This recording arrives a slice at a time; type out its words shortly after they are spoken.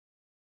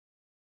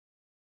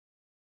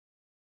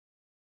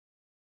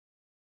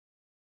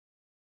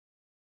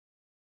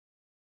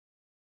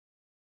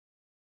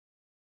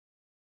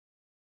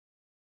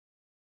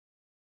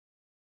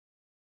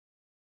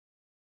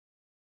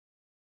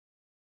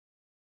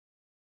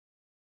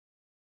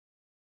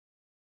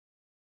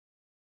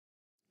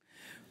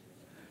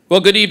Well,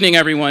 good evening,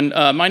 everyone.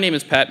 My name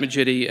is Pat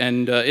Magidi,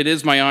 and it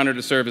is my honor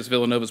to serve as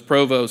Villanova's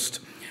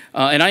provost.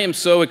 And I am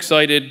so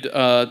excited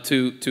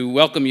to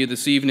welcome you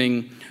this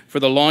evening for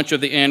the launch of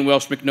the Anne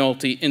Welsh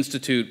McNulty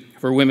Institute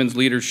for Women's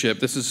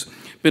Leadership. This has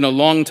been a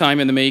long time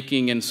in the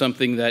making and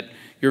something that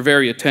your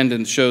very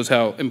attendance shows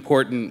how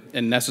important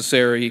and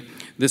necessary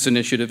this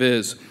initiative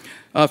is.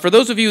 For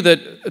those of you that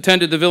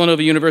attended the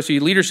Villanova University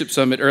Leadership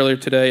Summit earlier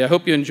today, I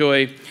hope you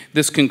enjoy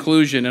this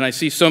conclusion, and I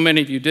see so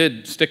many of you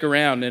did stick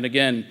around, and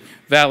again,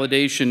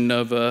 validation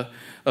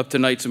of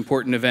tonight's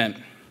important event.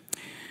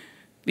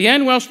 The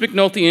Anne Welsh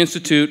McNulty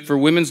Institute for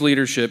Women's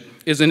Leadership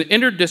is an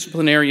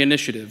interdisciplinary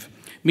initiative,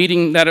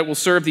 meaning that it will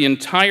serve the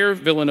entire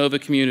Villanova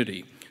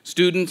community.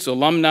 Students,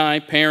 alumni,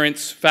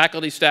 parents,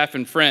 faculty, staff,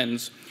 and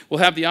friends will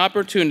have the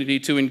opportunity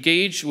to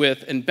engage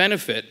with and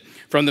benefit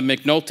from the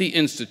McNulty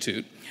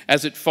Institute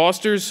as it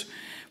fosters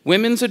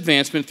women's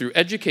advancement through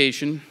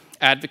education,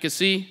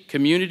 advocacy,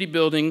 community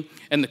building,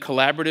 and the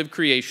collaborative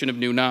creation of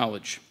new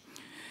knowledge.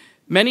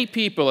 Many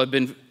people have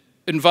been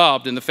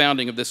involved in the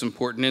founding of this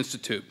important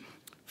institute.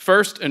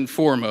 First and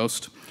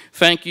foremost,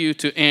 thank you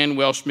to Anne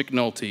Welsh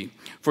McNulty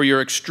for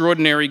your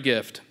extraordinary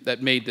gift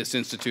that made this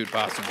institute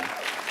possible.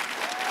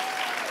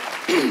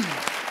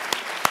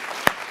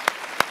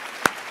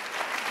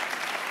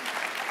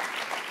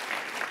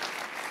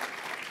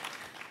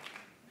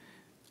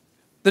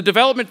 The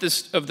development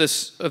of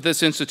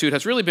this institute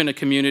has really been a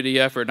community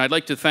effort, and I'd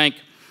like to thank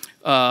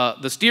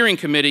the steering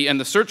committee and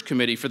the search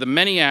committee for the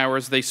many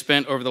hours they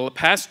spent over the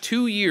past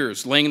 2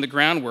 years laying the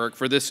groundwork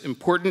for this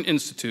important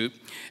institute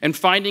and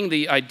finding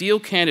the ideal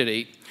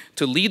candidate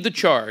to lead the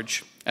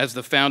charge as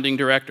the founding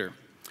director.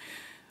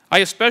 I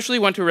especially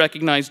want to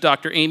recognize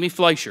Dr. Amy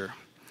Fleischer.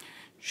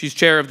 She's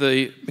chair of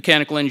the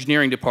Mechanical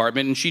Engineering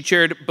Department, and she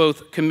chaired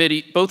both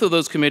of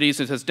those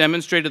committees and has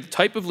demonstrated the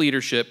type of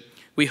leadership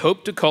we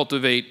hope to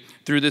cultivate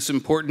through this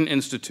important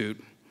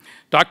institute.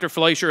 Dr.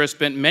 Fleischer has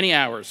spent many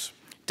hours,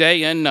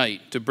 day and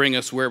night, to bring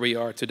us where we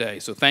are today.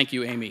 So thank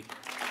you, Amy.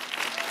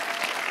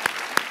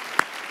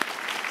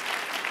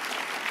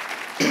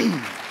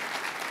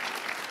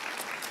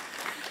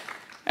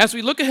 As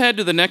we look ahead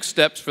to the next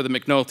steps for the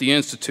McNulty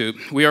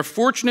Institute, we are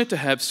fortunate to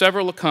have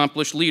several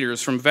accomplished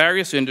leaders from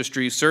various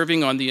industries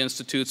serving on the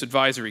Institute's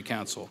advisory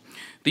council.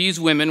 These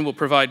women will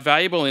provide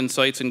valuable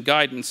insights and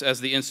guidance as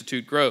the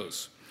Institute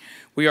grows.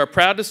 We are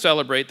proud to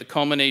celebrate the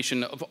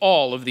culmination of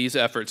all of these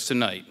efforts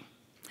tonight.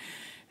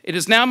 It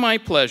is now my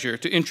pleasure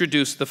to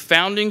introduce the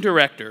founding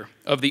director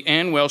of the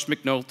Anne Welsh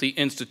McNulty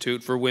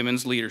Institute for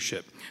Women's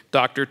Leadership,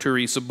 Dr.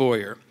 Teresa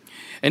Boyer.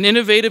 An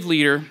innovative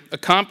leader,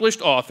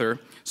 accomplished author,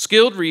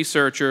 skilled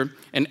researcher,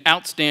 and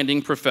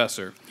outstanding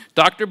professor,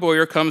 Dr.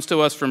 Boyer comes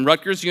to us from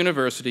Rutgers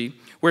University,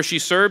 where she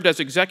served as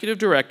executive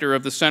director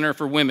of the Center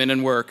for Women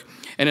and Work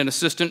and an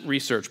assistant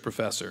research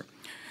professor.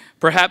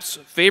 Perhaps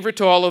favorite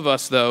to all of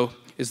us, though,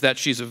 is that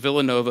she's a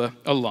Villanova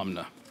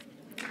alumna.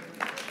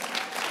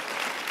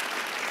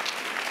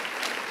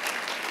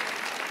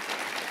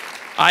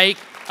 I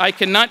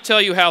cannot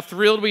tell you how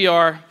thrilled we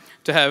are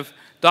to have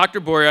Dr.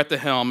 Boyer at the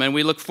helm, and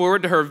we look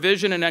forward to her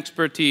vision and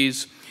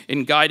expertise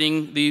in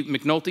guiding the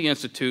McNulty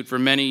Institute for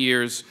many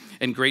years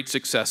and great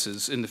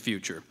successes in the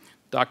future.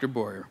 Dr.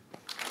 Boyer.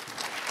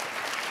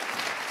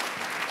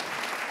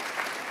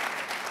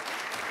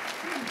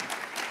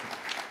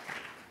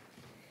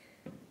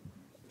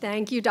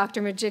 Thank you,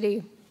 Dr.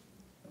 Magidi.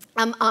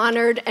 I'm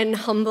honored and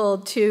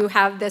humbled to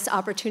have this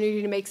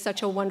opportunity to make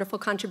such a wonderful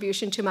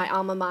contribution to my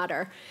alma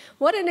mater.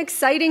 What an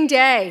exciting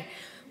day.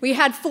 We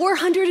had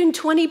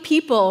 420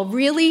 people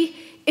really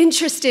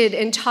interested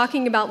in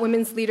talking about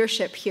women's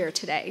leadership here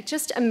today.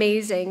 Just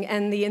amazing,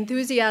 and the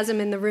enthusiasm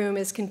in the room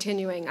is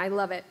continuing. I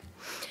love it.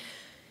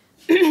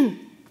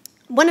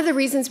 One of the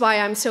reasons why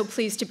I'm so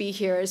pleased to be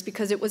here is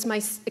because it was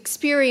my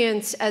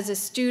experience as a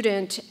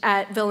student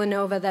at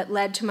Villanova that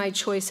led to my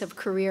choice of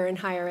career in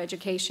higher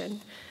education.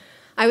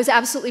 I was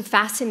absolutely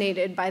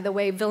fascinated by the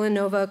way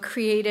Villanova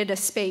created a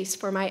space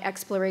for my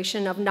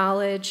exploration of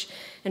knowledge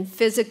and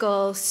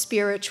physical,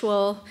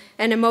 spiritual,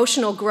 and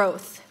emotional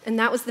growth. And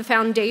that was the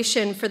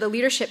foundation for the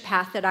leadership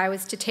path that I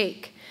was to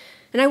take.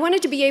 And I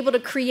wanted to be able to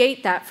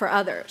create that for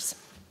others.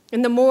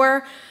 And the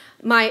more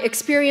my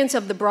experience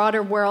of the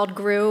broader world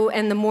grew,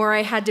 and the more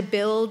I had to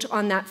build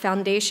on that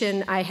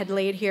foundation I had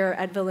laid here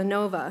at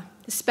Villanova,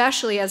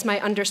 especially as my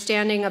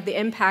understanding of the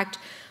impact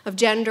of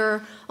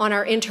gender on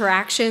our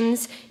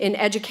interactions in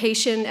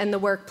education and the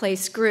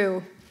workplace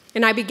grew.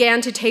 And I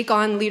began to take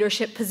on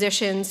leadership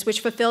positions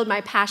which fulfilled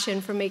my passion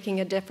for making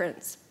a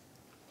difference.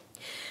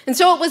 And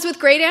so it was with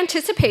great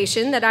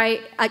anticipation that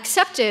I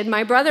accepted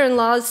my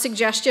brother-in-law's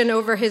suggestion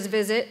over his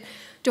visit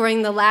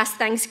during the last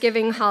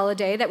Thanksgiving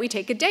holiday that we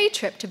take a day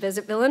trip to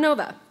visit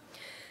Villanova.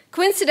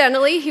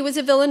 Coincidentally, he was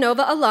a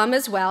Villanova alum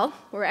as well,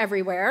 we're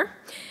everywhere,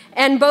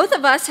 and both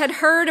of us had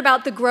heard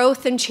about the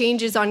growth and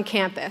changes on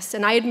campus,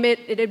 and I admit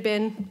it had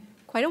been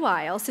quite a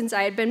while since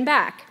I had been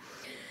back.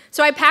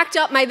 So I packed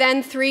up my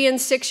then 3- and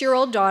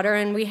 6-year-old daughter,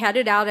 and we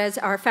headed out as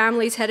our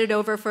families headed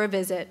over for a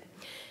visit.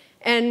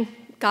 And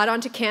got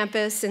onto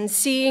campus, and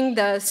seeing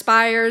the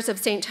spires of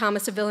St.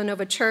 Thomas of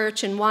Villanova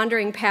Church and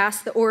wandering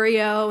past the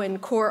Oreo and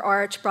Core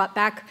Arch brought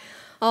back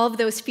all of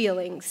those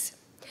feelings.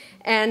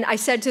 And I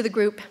said to the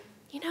group,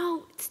 you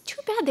know, it's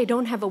too bad they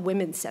don't have a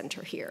women's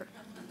center here.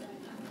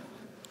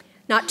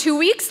 Not 2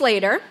 weeks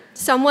later,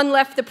 someone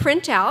left the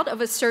printout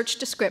of a search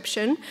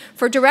description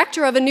for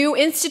director of a new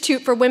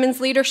Institute for Women's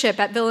Leadership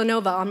at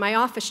Villanova on my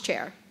office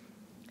chair.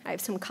 I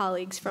have some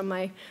colleagues from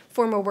my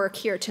former work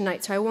here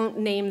tonight, so I won't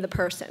name the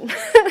person.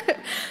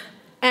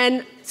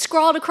 And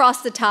scrawled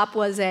across the top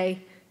was a,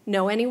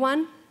 "Know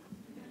anyone?"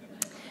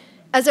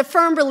 As a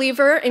firm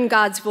believer in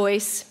God's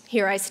voice,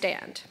 here I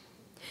stand.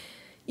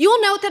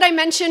 You'll note that I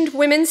mentioned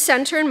Women's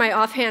Center in my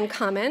offhand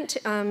comment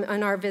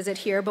on our visit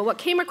here, but what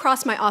came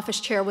across my office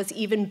chair was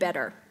even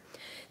better.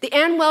 The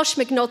Anne Welsh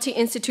McNulty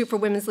Institute for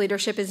Women's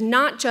Leadership is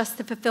not just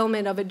the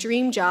fulfillment of a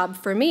dream job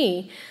for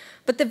me,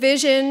 but the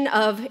vision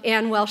of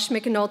Anne Welsh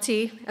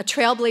McNulty, a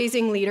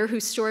trailblazing leader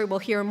whose story we'll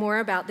hear more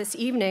about this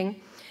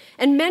evening,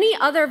 and many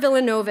other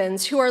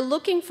Villanovans who are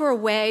looking for a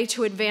way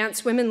to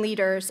advance women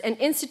leaders and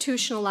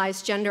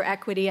institutionalize gender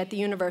equity at the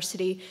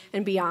university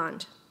and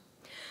beyond.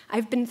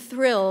 I've been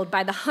thrilled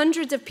by the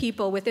hundreds of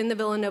people within the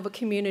Villanova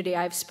community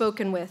I've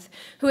spoken with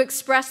who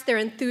expressed their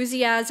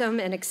enthusiasm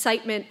and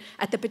excitement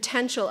at the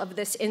potential of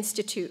this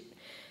institute,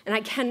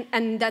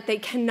 and that they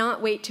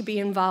cannot wait to be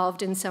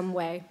involved in some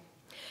way.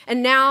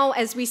 And now,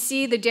 as we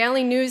see the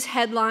daily news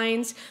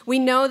headlines, we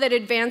know that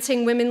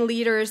advancing women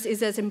leaders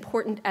is as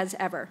important as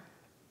ever.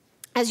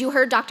 As you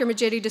heard Dr.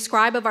 Majidi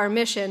describe of our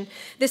mission,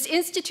 this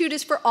institute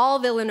is for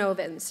all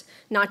Villanovans,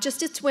 not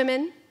just its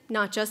women,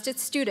 not just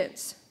its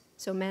students.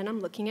 So men, I'm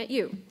looking at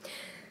you.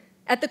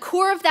 At the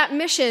core of that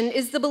mission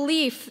is the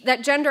belief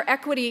that gender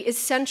equity is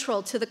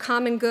central to the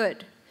common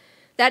good.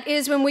 That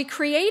is, when we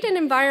create an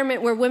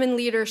environment where women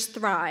leaders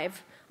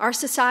thrive, our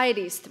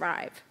societies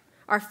thrive,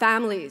 our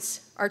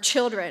families, our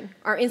children,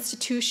 our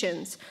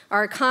institutions,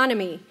 our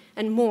economy,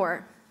 and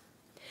more.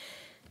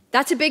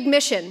 That's a big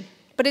mission,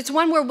 but it's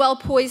one we're well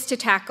poised to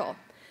tackle.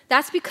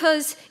 That's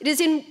because it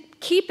is in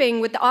keeping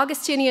with the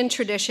Augustinian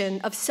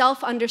tradition of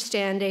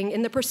self-understanding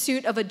in the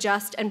pursuit of a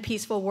just and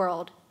peaceful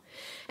world,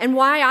 and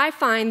why I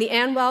find the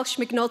Anne Welsh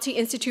McNulty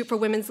Institute for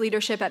Women's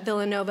Leadership at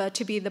Villanova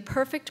to be the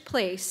perfect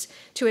place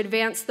to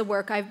advance the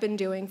work I've been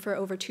doing for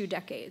over 2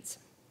 decades.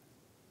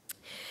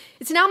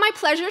 It's now my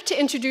pleasure to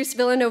introduce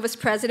Villanova's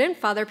president,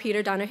 Father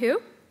Peter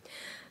Donahue.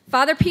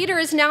 Father Peter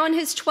is now in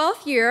his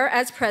 12th year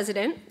as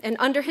president, and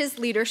under his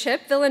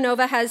leadership,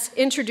 Villanova has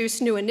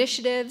introduced new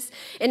initiatives,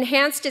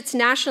 enhanced its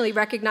nationally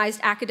recognized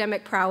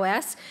academic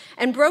prowess,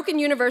 and broken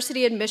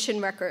university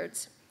admission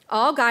records,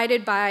 all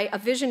guided by a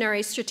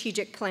visionary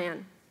strategic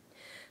plan.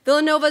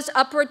 Villanova's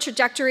upward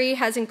trajectory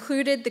has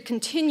included the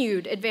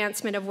continued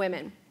advancement of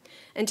women,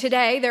 and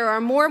today there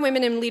are more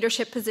women in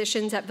leadership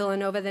positions at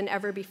Villanova than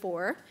ever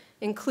before,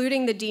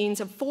 including the deans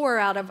of 4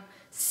 out of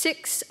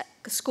 6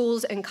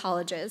 schools and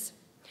colleges.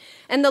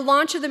 And the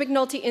launch of the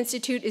McNulty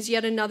Institute is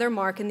yet another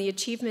mark in the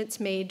achievements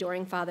made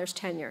during Father's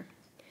tenure.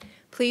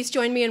 Please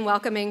join me in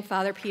welcoming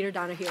Father Peter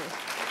Donahue.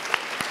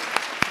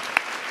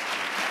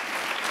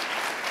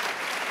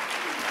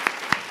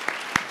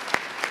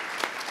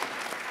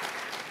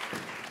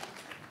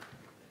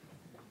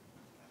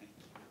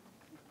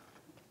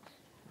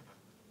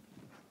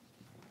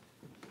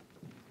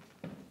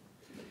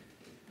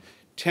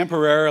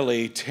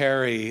 Temporarily,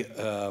 Terry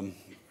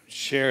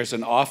shares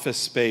an office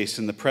space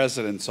in the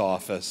president's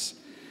office,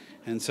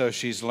 and so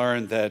she's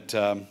learned that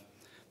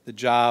the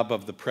job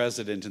of the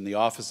president and the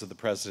office of the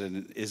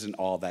president isn't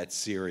all that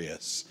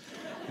serious.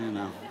 You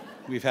know,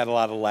 we've had a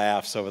lot of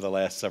laughs over the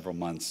last several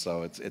months,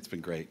 so it's been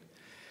great.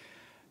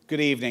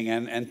 Good evening,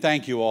 and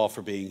thank you all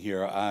for being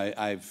here.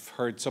 I've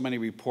heard so many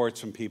reports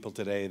from people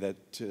today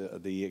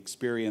that the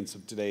experience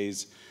of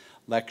today's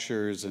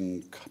lectures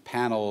and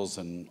panels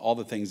and all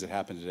the things that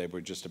happened today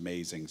were just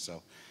amazing.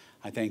 So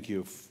I thank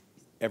you,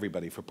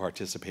 everybody, for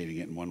participating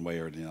in one way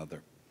or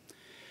another.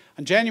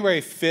 On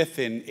January 5th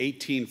in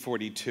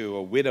 1842,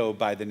 a widow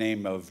by the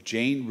name of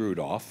Jane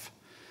Rudolph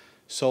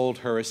sold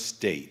her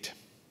estate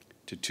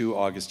to 2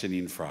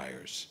 Augustinian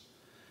friars.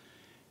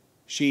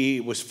 She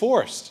was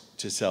forced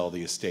to sell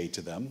the estate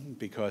to them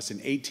because in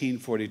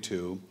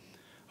 1842,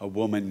 a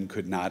woman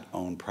could not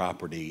own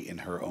property in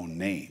her own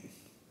name.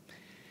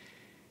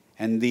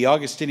 And the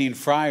Augustinian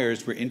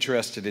friars were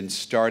interested in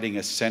starting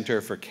a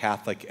center for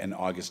Catholic and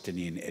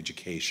Augustinian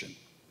education.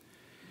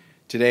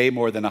 Today,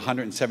 more than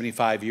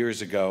 175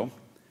 years ago,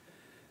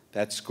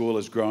 that school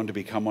has grown to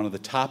become one of the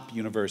top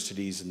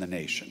universities in the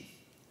nation.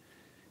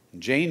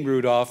 And Jane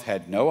Rudolph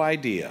had no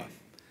idea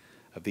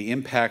of the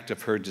impact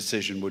of her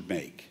decision would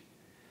make,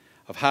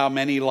 of how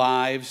many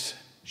lives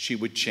she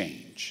would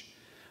change,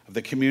 of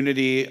the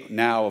community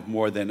now of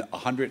more than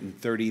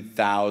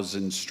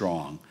 130,000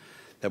 strong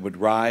that would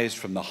rise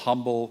from the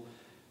humble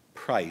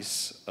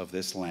price of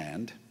this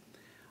land,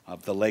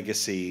 of the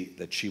legacy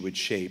that she would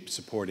shape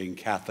supporting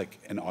Catholic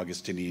and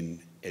Augustinian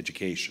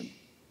education.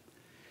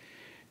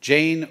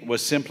 Jane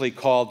was simply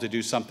called to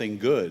do something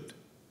good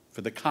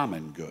for the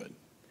common good.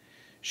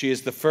 She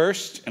is the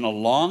first in a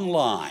long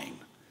line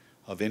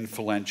of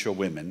influential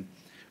women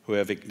who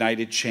have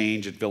ignited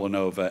change at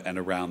Villanova and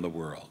around the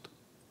world.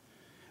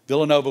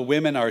 Villanova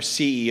women are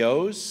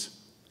CEOs,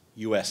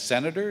 U.S.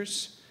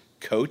 senators,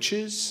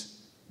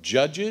 coaches,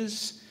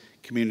 judges,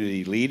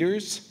 community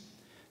leaders.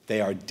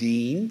 They are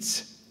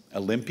deans,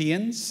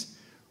 Olympians,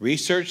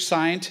 research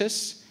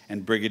scientists,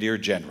 and brigadier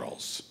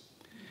generals.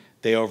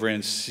 They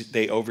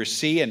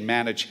oversee and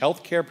manage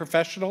healthcare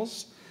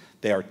professionals.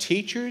 They are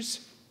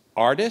teachers,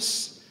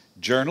 artists,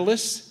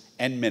 journalists,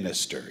 and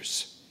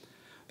ministers.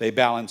 They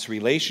balance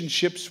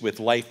relationships with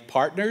life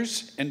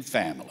partners and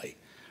family,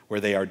 where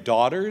they are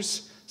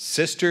daughters,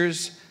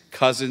 sisters,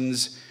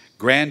 cousins,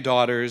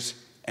 granddaughters,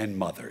 and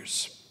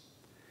mothers.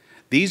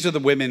 These are the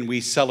women we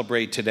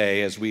celebrate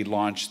today as we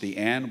launch the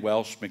Anne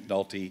Welsh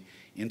McNulty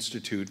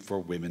Institute for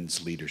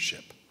Women's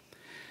Leadership.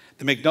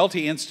 The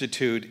McNulty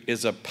Institute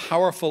is a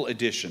powerful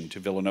addition to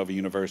Villanova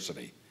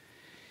University.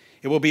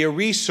 It will be a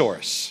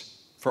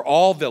resource for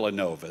all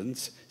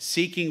Villanovans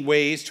seeking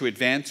ways to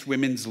advance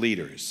women's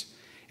leaders.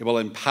 It will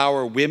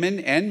empower women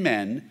and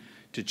men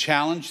to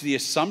challenge the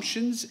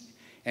assumptions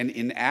and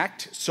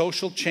enact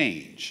social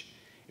change.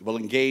 It will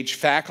engage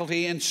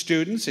faculty and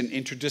students in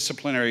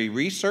interdisciplinary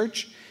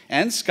research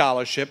and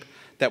scholarship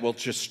that will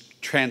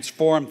just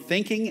transform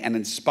thinking and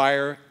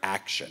inspire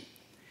action.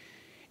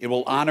 It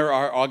will honor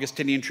our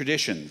Augustinian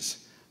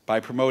traditions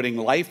by promoting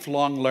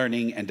lifelong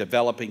learning and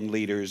developing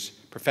leaders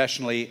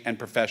personally and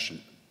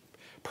professionally.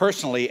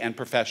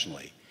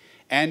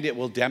 And it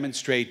will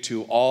demonstrate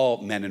to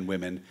all men and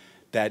women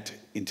that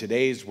in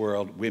today's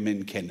world,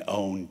 women can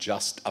own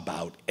just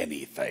about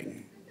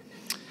anything.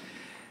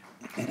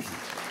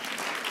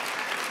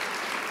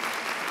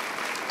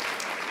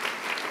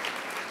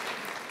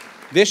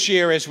 This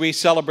year, as we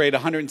celebrate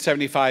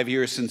 175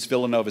 years since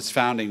Villanova's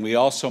founding, we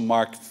also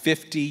mark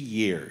 50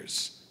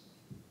 years.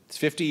 It's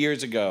 50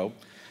 years ago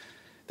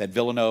that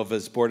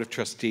Villanova's Board of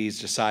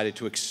Trustees decided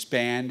to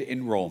expand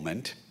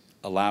enrollment,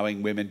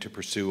 allowing women to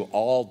pursue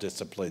all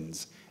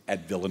disciplines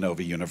at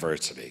Villanova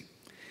University.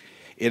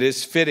 It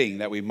is fitting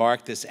that we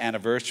mark this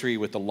anniversary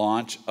with the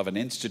launch of an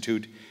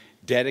institute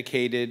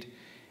dedicated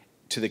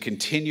to the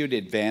continued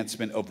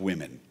advancement of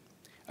women,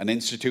 an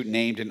institute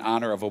named in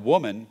honor of a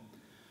woman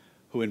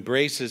who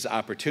embraces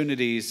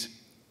opportunities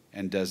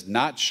and does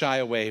not shy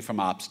away from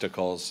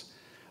obstacles,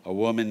 a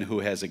woman who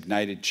has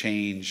ignited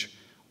change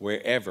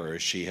wherever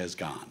she has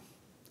gone.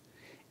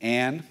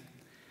 Anne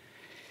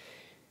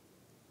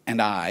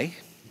and I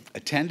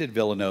attended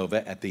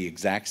Villanova at the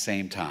exact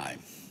same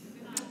time.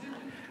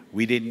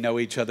 We didn't know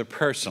each other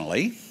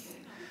personally,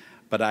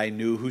 but I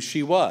knew who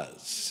she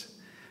was,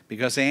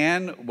 because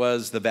Anne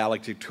was the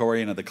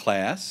valedictorian of the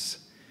class.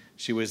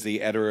 She was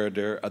the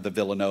editor of the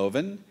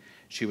Villanovan.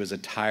 She was a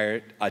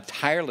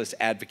tireless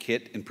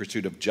advocate in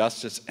pursuit of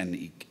justice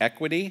and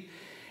equity,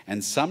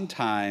 and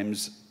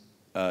sometimes,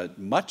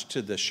 much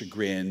to the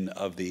chagrin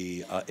of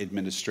the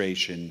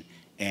administration,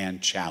 Anne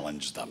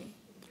challenged them.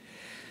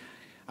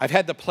 I've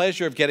had the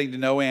pleasure of getting to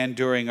know Anne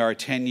during our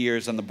 10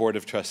 years on the Board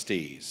of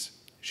Trustees.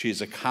 She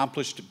is an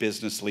accomplished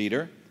business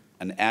leader,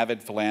 an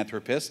avid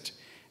philanthropist,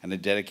 and a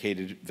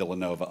dedicated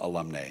Villanova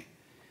alumna.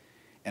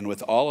 And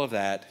with all of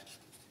that,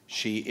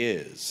 she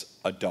is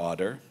a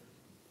daughter,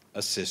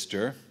 a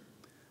sister,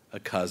 a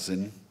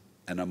cousin,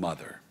 and a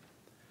mother.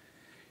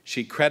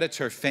 She credits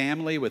her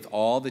family with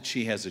all that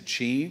she has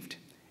achieved,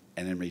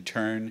 and in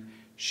return,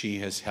 she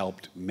has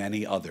helped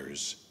many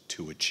others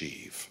to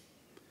achieve.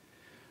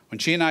 When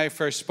she and I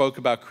first spoke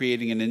about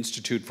creating an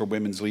institute for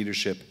women's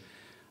leadership,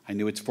 I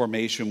knew its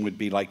formation would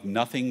be like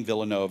nothing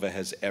Villanova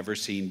has ever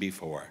seen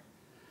before.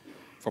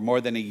 For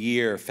more than a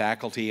year,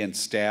 faculty and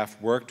staff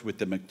worked with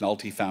the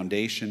McNulty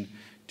Foundation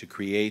to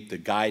create the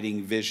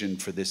guiding vision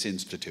for this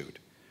institute.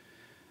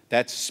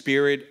 That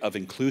spirit of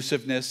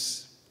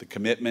inclusiveness, the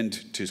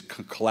commitment to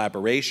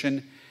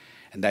collaboration,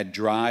 and that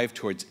drive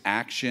towards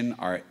action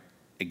are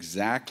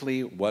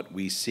exactly what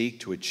we seek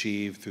to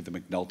achieve through the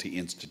McNulty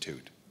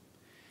Institute.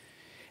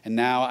 And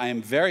now I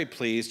am very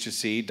pleased to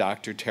see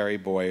Dr. Terry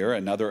Boyer,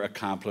 another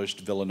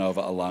accomplished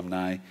Villanova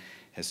alumni,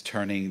 is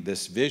turning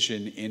this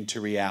vision into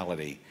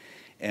reality.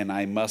 And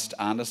I must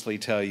honestly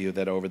tell you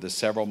that over the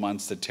several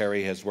months that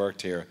Terry has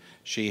worked here,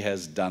 she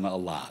has done a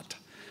lot.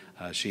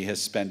 She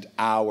has spent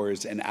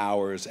hours and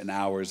hours and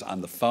hours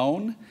on the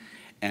phone,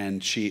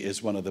 and she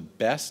is one of the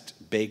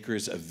best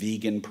bakers of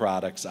vegan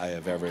products I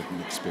have ever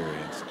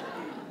experienced.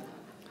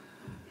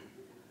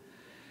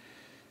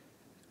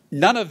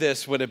 None of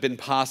this would have been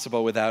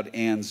possible without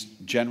Anne's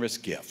generous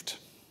gift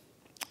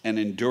and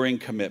enduring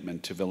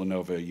commitment to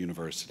Villanova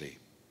University.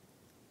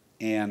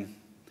 Anne,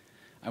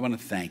 I want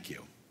to thank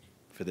you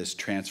for this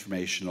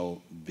transformational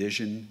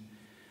vision,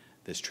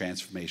 this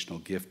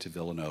transformational gift to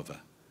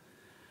Villanova.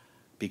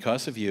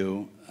 Because of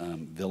you,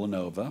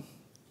 Villanova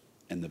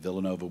and the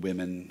Villanova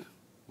women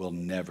will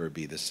never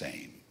be the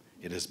same.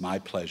 It is my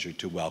pleasure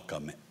to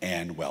welcome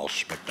Anne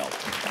Welsh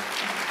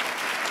McNulty.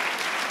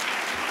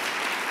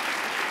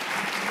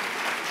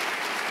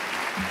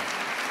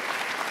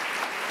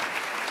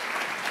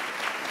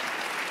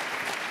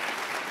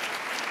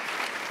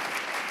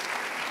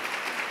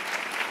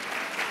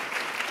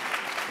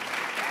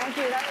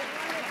 Thank you. That was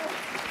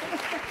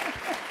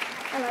wonderful.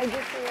 And I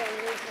just see you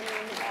coming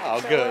in the back. Oh,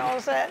 so good. We're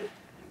all set.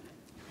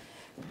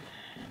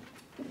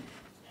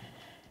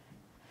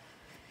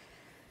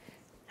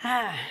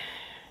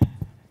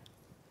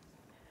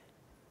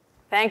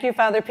 Thank you,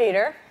 Father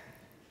Peter.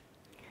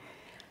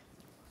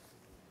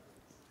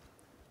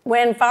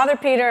 When Father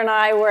Peter and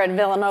I were at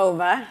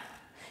Villanova,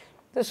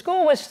 the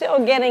school was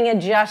still getting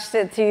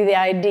adjusted to the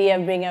idea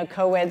of being a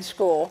co-ed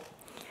school.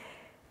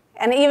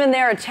 And even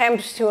their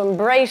attempts to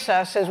embrace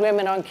us as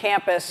women on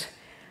campus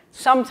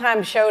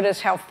sometimes showed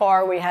us how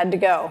far we had to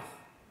go.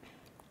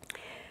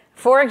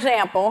 For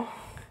example,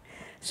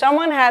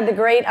 someone had the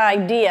great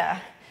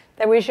idea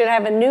that we should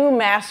have a new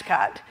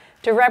mascot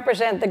to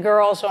represent the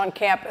girls on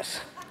campus.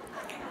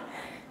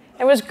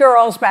 It was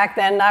girls back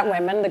then, not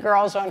women, the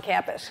girls on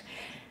campus.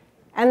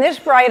 And this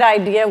bright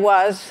idea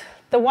was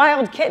the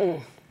wild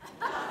kitten.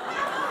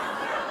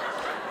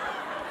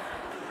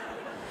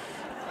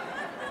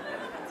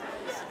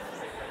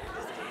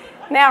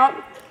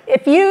 Now,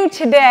 if you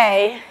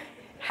today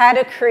had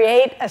to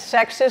create a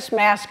sexist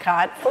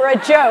mascot for a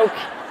joke,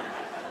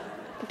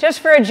 just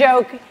for a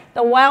joke,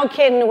 the wild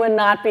kitten would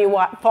not be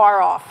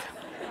far off.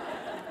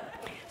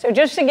 So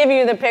just to give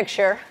you the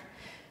picture,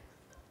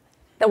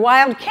 the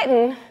wild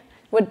kitten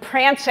would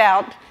prance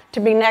out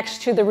to be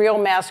next to the real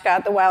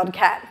mascot, the wild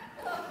cat.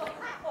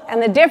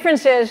 And the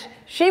difference is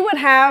she would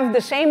have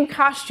the same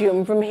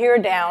costume from here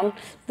down,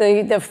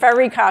 the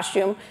furry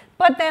costume,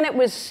 but then it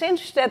was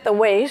cinched at the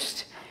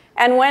waist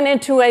and went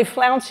into a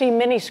flouncy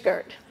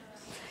miniskirt.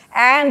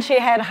 And she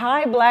had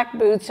high black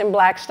boots and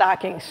black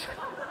stockings.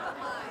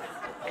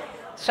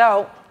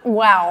 So,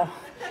 wow.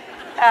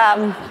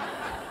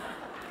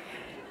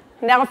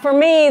 Now for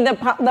me,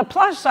 the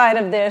plus side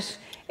of this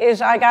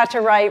is I got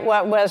to write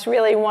what was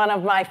really one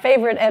of my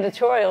favorite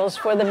editorials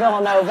for the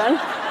Villanovan.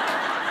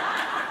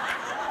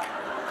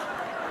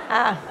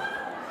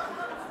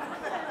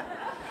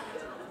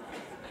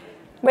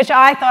 Which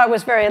I thought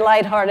was very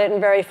lighthearted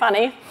and very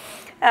funny,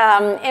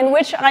 in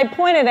which I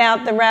pointed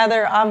out the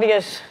rather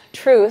obvious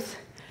truth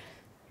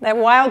that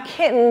wild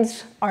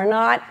kittens are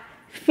not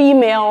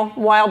female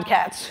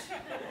wildcats.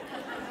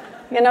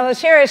 You know,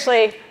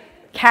 seriously,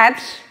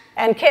 cats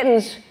and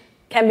kittens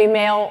can be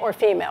male or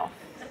female.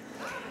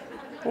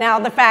 Now,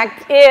 the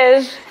fact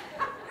is,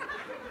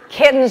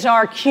 kittens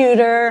are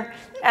cuter,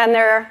 and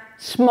they're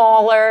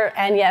smaller,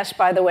 and yes,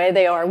 by the way,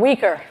 they are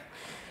weaker.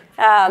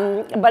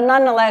 But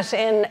nonetheless,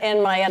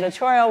 in my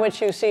editorial,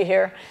 which you see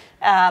here,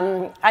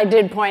 I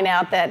did point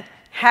out that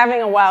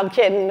having a wild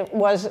kitten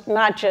was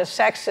not just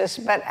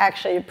sexist, but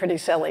actually pretty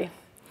silly.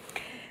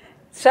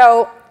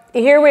 So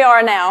here we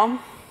are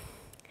now.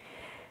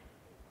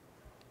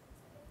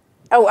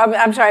 Oh,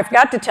 I'm sorry, I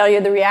forgot to tell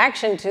you the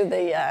reaction to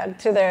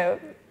the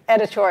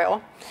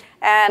editorial.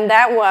 And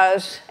that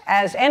was,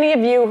 as any of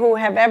you who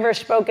have ever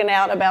spoken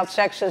out about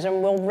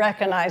sexism will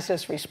recognize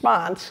this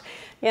response,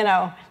 you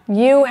know,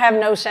 you have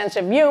no sense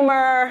of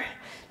humor,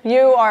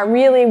 you are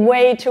really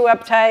way too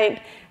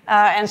uptight,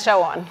 and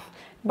so on.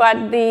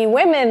 But the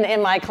women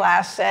in my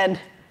class said,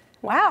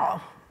 wow,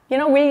 you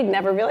know, we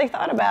never really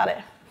thought about it.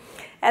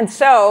 And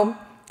so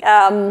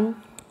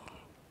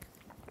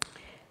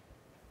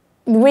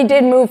we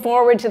did move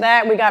forward to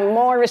that. We got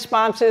more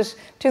responses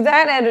to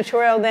that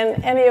editorial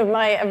than any of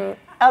my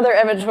other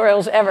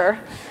editorials ever,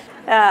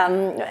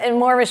 and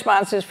more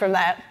responses from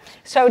that.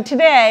 So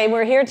today,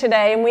 we're here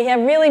today, and we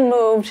have really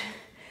moved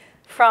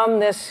from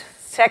this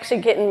sexy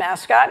kitten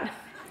mascot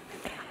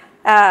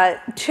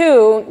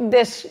to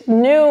this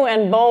new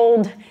and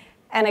bold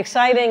and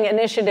exciting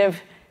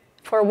initiative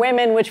for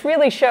women, which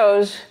really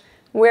shows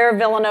where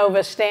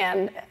Villanova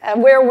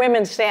where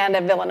women stand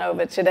at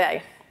Villanova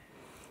today.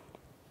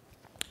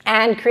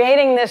 And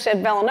creating this at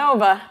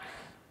Villanova,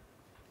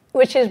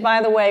 which is,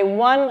 by the way,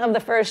 one of the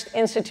first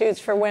institutes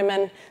for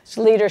women's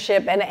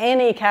leadership at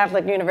any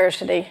Catholic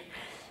university.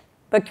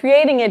 But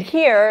creating it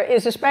here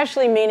is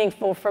especially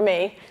meaningful for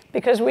me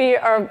because we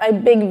are a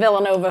big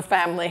Villanova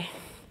family.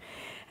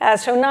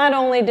 So not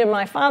only did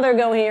my father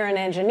go here in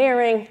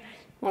engineering,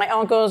 my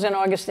uncles and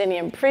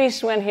Augustinian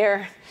priests went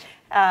here.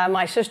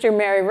 My sister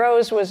Mary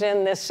Rose was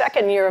in the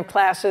second year of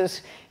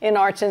classes in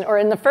arts, or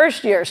in the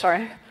first year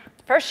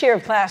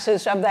of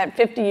classes of that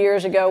 50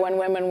 years ago when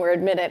women were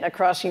admitted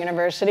across the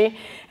university.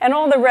 And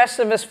all the rest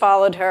of us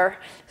followed her.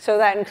 So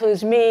that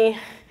includes me,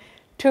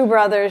 2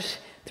 brothers,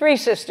 3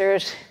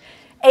 sisters,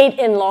 8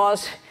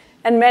 in-laws,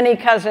 and many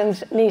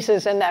cousins,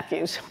 nieces, and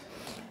nephews.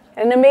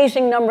 An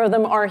amazing number of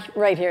them are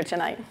right here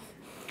tonight.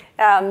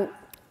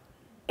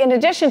 In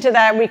addition to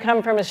that, we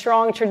come from a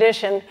strong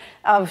tradition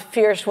of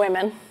fierce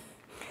women.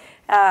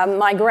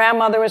 My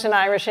grandmother was an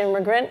Irish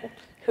immigrant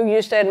who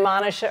used to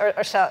admonish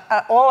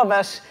all of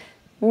us,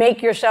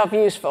 make yourself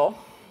useful.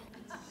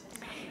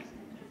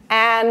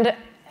 And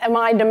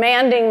my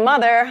demanding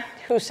mother,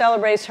 who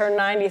celebrates her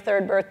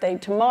 93rd birthday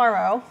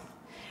tomorrow,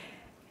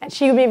 and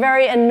she would be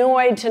very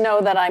annoyed to know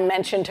that I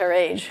mentioned her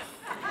age.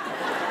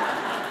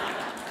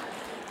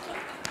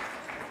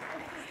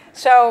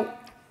 So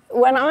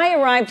when I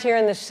arrived here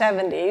in the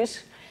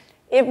 70s,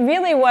 It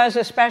really was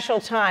a special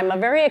time, a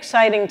very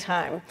exciting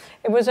time.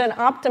 It was an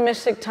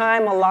optimistic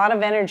time, a lot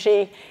of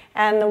energy,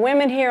 and the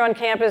women here on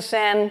campus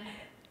then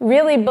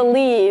really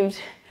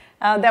believed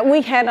that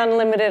we had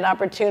unlimited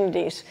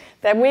opportunities,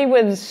 that we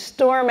would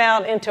storm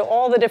out into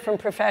all the different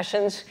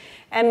professions,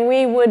 and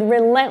we would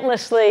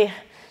relentlessly,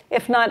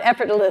 if not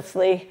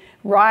effortlessly,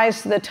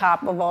 rise to the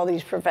top of all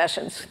these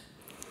professions.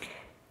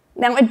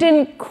 Now, it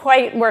didn't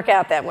quite work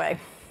out that way.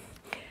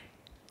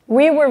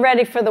 We were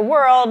ready for the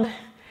world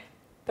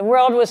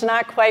was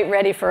not quite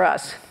ready for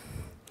us.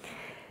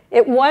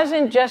 It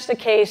wasn't just a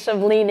case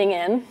of leaning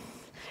in.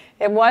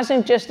 It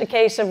wasn't just a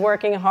case of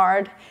working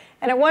hard.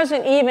 And it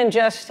wasn't even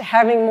just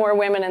having more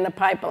women in the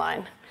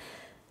pipeline.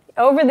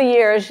 Over the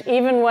years,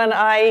 even when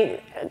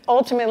I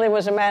ultimately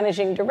was a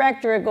managing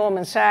director at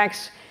Goldman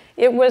Sachs,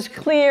 it was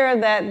clear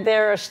that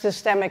there are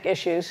systemic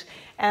issues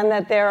and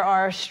that there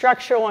are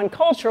structural and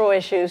cultural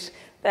issues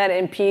that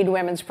impede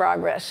women's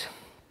progress.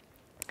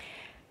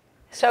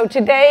 So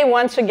today,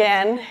 once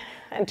again,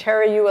 and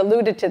Terry, you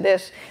alluded to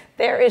this,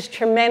 there is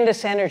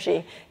tremendous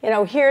energy.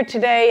 Here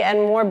today and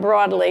more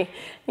broadly,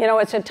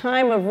 it's a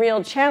time of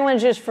real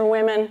challenges for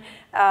women,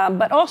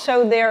 but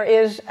also there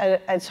is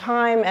a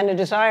time and a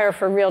desire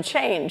for real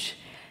change.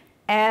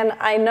 And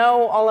I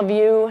know all of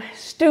you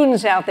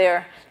students out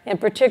there in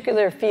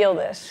particular feel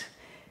this.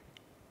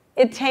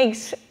 It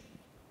takes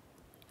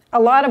a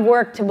lot of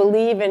work to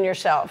believe in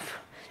yourself.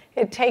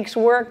 It takes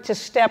work to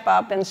step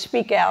up and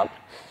speak out,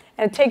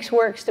 and it takes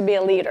work to be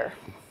a leader.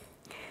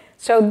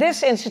 So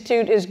this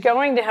institute is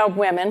going to help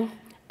women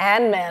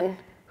and men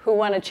who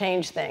want to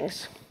change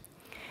things.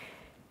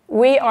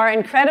 We are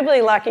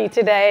incredibly lucky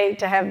today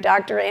to have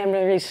Dr.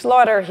 Anne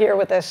Slaughter here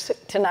with us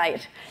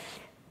tonight.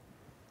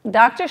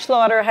 Dr.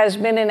 Slaughter has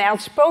been an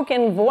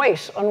outspoken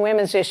voice on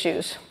women's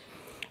issues,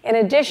 in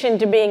addition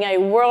to being a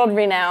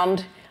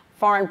world-renowned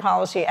foreign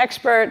policy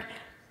expert,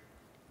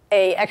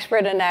 an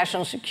expert in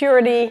national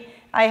security.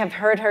 I have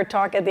heard her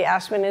talk at the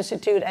Aspen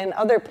Institute and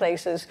other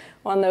places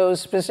on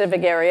those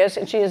specific areas,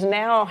 and she is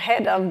now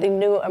head of the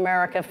New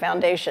America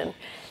Foundation.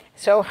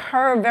 So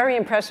her very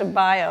impressive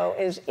bio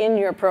is in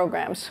your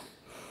programs.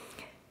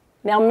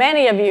 Now,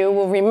 many of you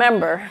will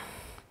remember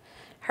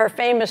her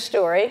famous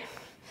story,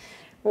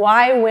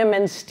 Why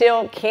Women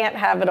Still Can't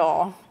Have It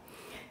All.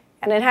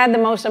 And it had the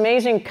most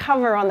amazing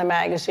cover on the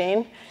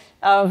magazine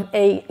of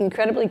an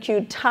incredibly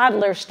cute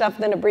toddler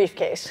stuffed in a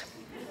briefcase.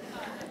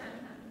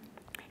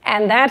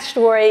 And that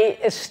story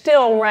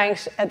still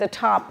ranks at the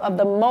top of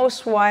the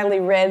most widely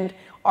read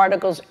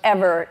articles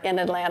ever in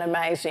Atlanta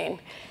magazine.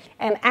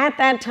 And at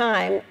that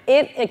time,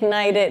 it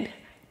ignited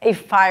a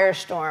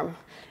firestorm.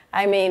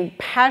 I mean,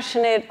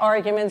 passionate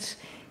arguments,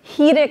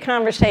 heated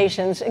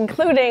conversations,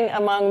 including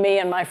among me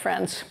and my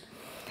friends.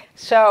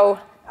 So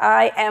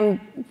I am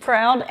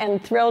proud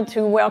and thrilled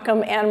to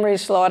welcome Anne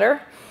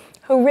Slaughter,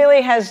 who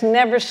really has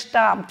never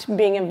stopped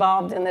being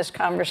involved in this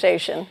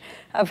conversation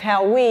of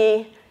how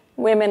we,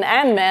 women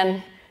and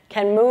men,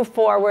 can move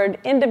forward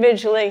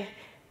individually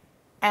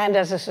and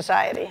as a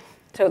society.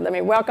 So let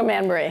me welcome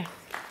Anne Marie.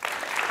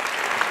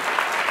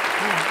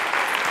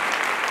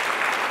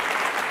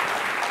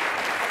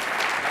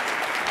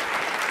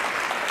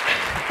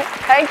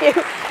 Thank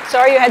you.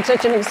 Sorry you had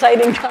such an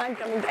exciting time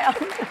coming down.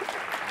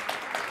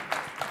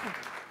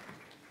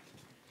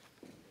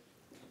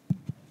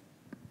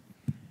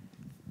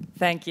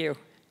 Thank you.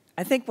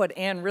 I think what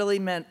Anne really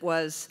meant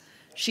was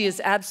she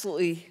is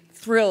absolutely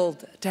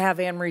thrilled to have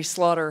Anne Marie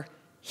Slaughter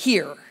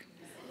here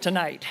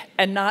tonight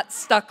and not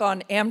stuck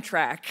on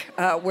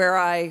Amtrak, where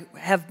I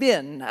have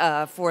been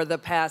for the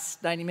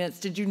past 90 minutes.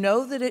 Did you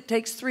know that it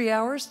takes 3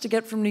 hours to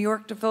get from New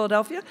York to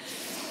Philadelphia?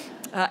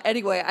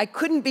 Anyway, I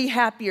couldn't be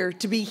happier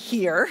to be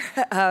here,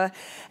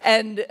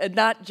 and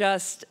not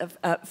just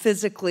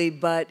physically,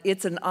 but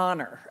it's an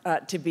honor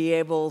to be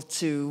able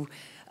to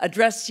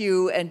address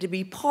you and to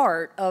be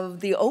part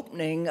of the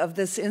opening of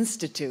this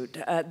institute.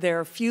 There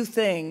are few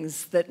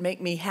things that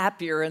make me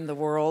happier in the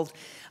world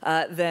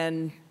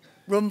than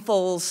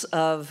roomfuls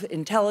of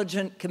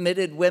intelligent,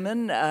 committed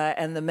women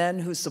and the men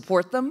who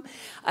support them.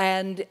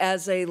 And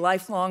as a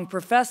lifelong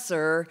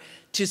professor,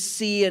 to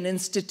see an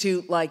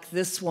institute like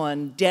this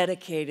one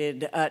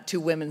dedicated to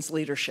women's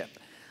leadership.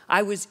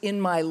 I was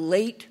in my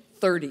late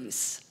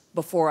 30s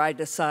before I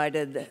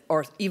decided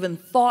or even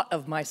thought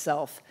of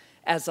myself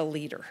as a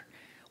leader.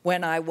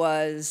 When I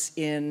was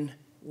in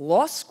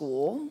law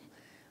school,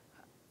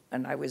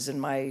 and I was in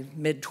my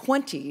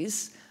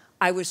mid-20s,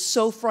 I was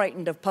so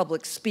frightened of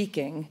public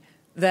speaking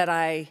that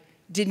I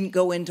didn't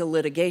go into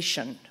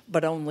litigation,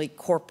 but only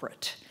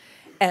corporate.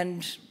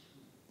 And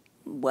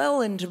well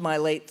into my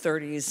late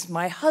 30s,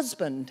 my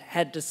husband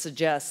had to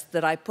suggest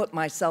that I put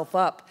myself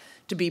up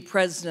to be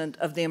president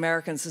of the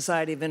American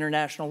Society of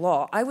International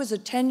Law. I was a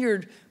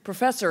tenured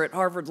professor at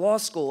Harvard Law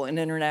School in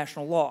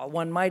international law.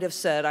 One might have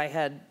said I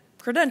had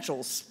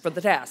credentials for the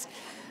task.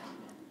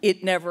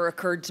 It never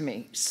occurred to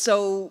me.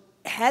 So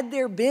had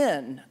there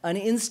been an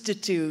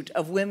institute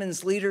of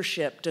women's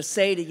leadership to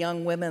say to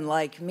young women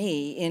like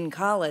me in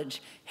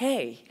college,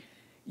 hey,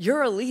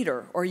 you're a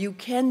leader, or you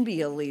can be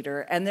a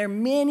leader, and there are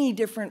many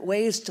different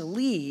ways to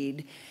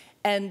lead,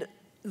 and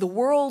the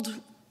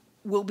world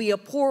will be a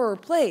poorer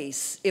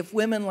place if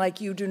women like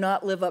you do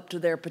not live up to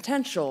their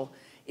potential.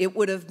 It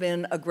would have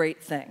been a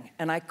great thing,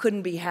 and I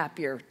couldn't be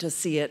happier to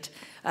see it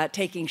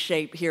taking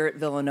shape here at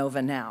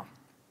Villanova now.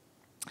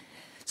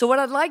 So what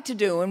I'd like to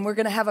do, and we're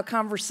going to have a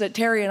conversation,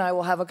 Terry and I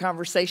will have a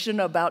conversation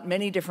about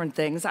many different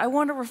things. I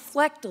want to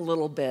reflect a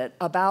little bit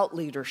about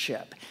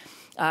leadership,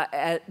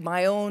 at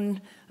my own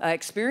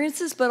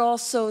experiences, but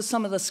also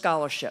some of the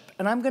scholarship.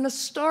 And I'm going to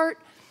start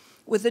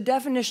with a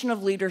definition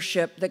of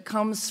leadership that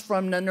comes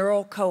from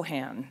Nanurl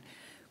Cohen.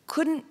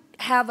 Couldn't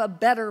have a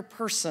better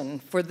person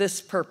for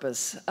this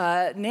purpose.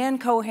 Nan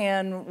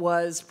Cohen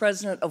was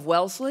president of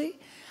Wellesley,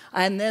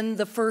 and then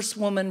the first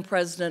woman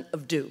president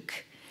of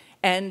Duke.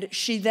 And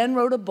she then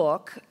wrote a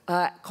book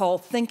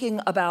called Thinking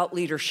About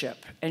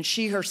Leadership. And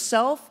she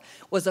herself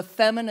was a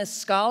feminist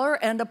scholar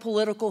and a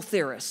political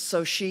theorist.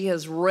 So she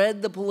has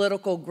read the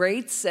political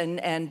greats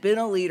and been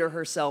a leader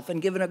herself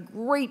and given a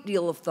great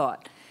deal of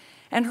thought.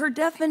 And her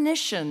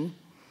definition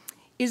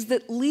is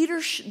that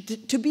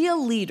leadership, to be a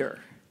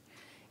leader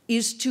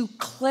is to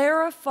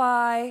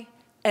clarify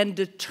and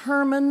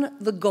determine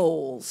the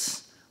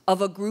goals of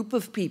a group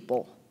of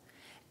people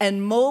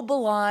and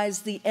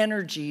mobilize the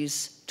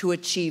energies to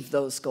achieve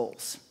those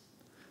goals.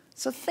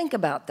 So think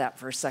about that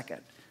for a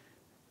second.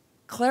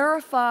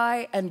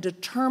 Clarify and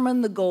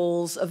determine the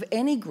goals of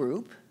any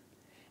group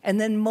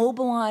and then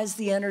mobilize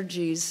the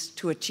energies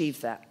to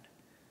achieve that.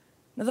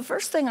 Now, the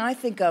first thing I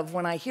think of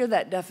when I hear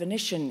that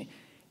definition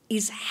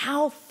is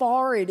how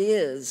far it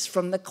is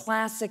from the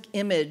classic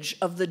image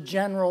of the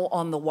general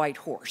on the white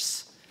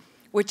horse,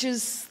 which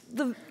is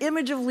the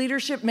image of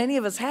leadership many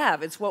of us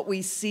have. It's what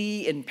we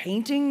see in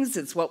paintings.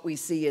 It's what we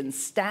see in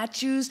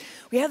statues.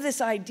 We have this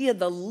idea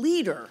the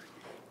leader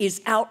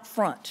is out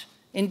front.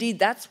 Indeed,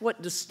 that's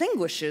what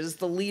distinguishes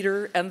the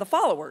leader and the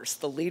followers.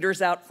 The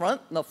leader's out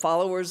front and the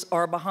followers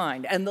are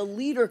behind. And the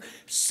leader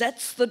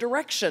sets the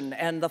direction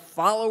and the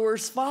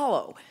followers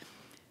follow.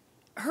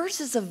 Hers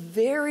is a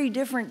very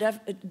different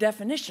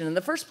definition. In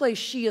the first place,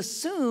 she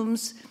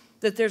assumes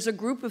that there's a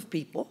group of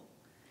people.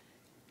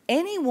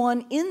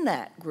 Anyone in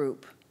that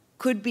group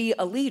could be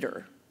a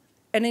leader.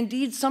 And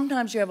indeed,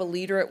 sometimes you have a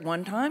leader at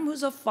one time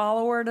who's a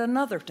follower at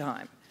another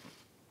time.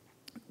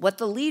 What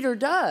the leader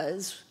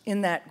does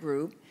in that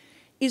group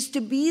is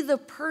to be the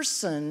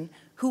person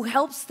who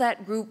helps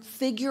that group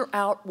figure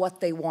out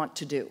what they want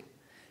to do.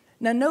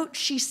 Now note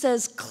she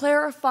says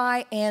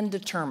clarify and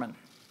determine.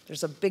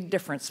 There's a big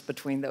difference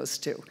between those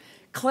two.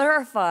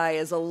 Clarify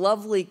is a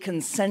lovely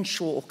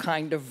consensual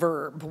kind of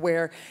verb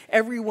where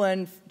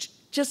everyone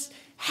just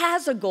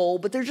has a goal,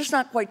 but they're just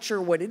not quite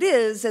sure what it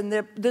is, and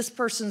this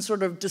person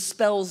sort of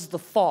dispels the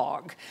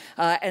fog,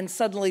 and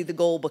suddenly the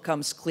goal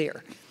becomes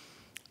clear.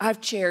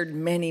 I've chaired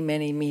many,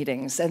 many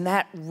meetings, and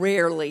that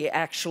rarely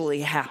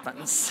actually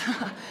happens.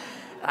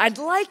 I'd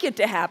like it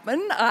to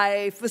happen.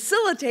 I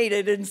facilitate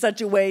it in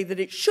such a way that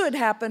it should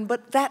happen,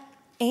 but that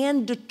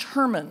and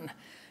determine.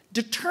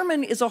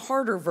 Determine is a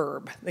harder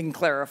verb than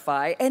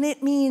clarify, and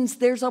it means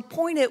there's a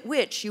point at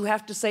which you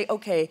have to say,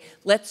 okay,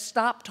 let's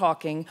stop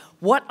talking.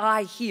 What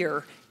I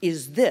hear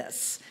is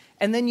this.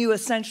 And then you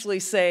essentially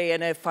say,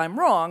 and if I'm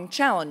wrong,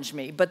 challenge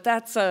me. But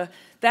that's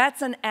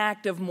an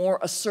act of more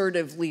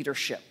assertive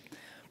leadership.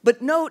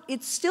 But note,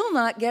 it's still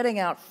not getting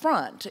out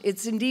front.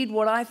 It's indeed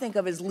what I think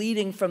of as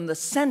leading from the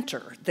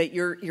center, that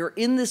you're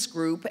in this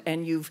group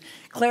and you've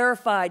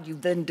clarified,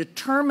 you've then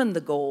determined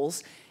the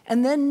goals,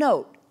 and then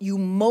note, you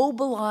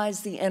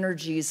mobilize the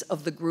energies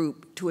of the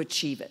group to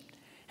achieve it.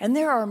 And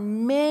there are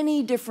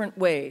many different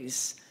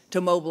ways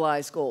to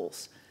mobilize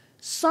goals.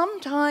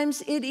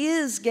 Sometimes it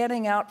is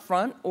getting out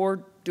front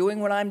or doing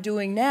what I'm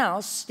doing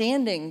now,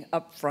 standing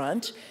up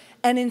front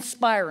and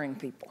inspiring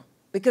people,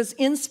 because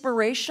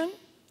inspiration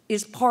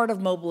is part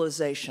of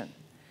mobilization.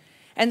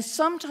 And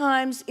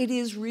sometimes it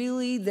is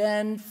really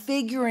then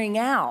figuring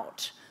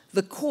out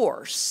the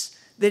course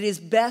that is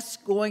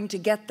best going to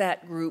get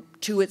that group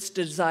to its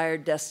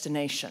desired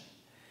destination.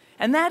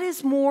 And that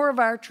is more of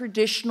our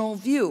traditional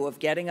view of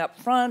getting up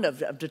front,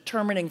 of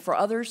determining for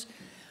others.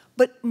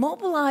 But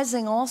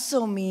mobilizing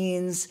also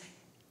means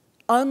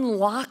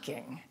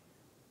unlocking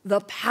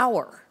the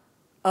power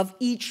of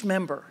each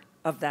member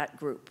of that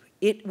group.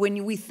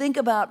 When we think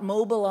about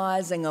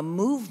mobilizing a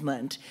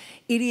movement,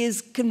 it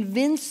is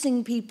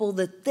convincing people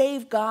that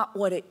they've got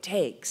what it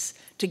takes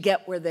to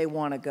get where they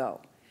want to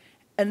go.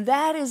 And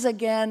that is,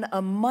 again,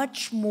 a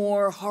much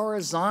more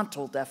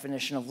horizontal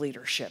definition of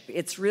leadership.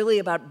 It's really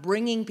about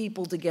bringing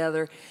people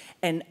together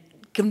and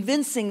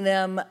convincing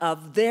them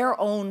of their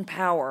own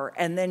power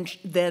and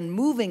then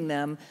moving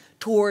them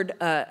toward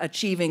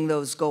achieving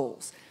those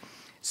goals.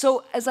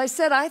 So as I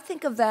said, I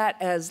think of that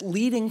as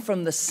leading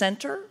from the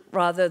center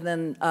rather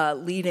than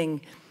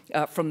leading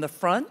from the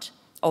front,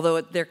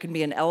 although there can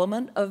be an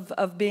element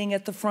of being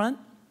at the front.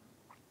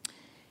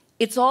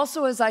 It's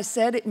also, as I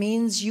said, it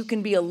means you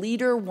can be a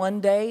leader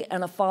one day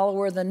and a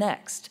follower the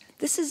next.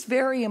 This is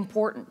very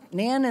important.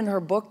 Nan, in her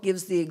book,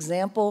 gives the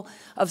example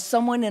of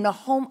someone in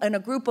a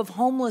group of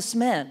homeless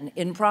men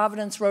in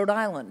Providence, Rhode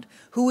Island,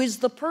 who is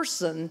the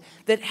person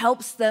that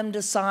helps them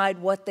decide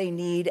what they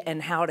need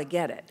and how to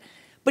get it.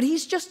 But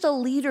he's just a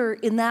leader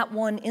in that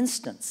one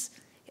instance,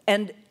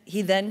 and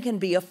he then can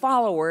be a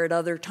follower at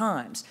other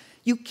times.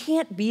 You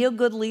can't be a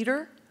good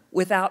leader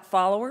without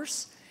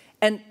followers,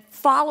 and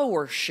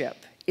followership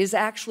is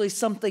actually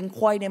something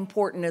quite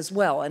important as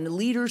well. And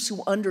leaders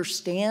who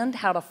understand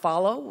how to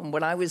follow, and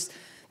when I was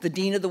the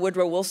dean of the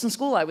Woodrow Wilson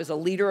School, I was a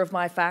leader of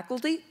my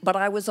faculty, but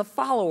I was a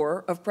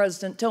follower of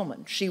President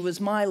Tillman. She was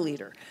my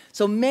leader.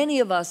 So many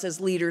of us as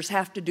leaders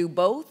have to do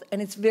both,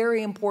 and it's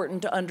very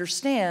important to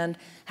understand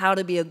how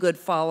to be a good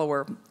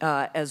follower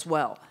as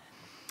well.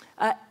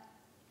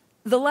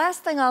 The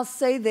last thing I'll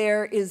say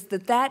there is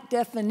that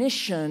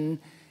definition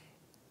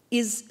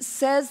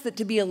says that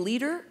to be a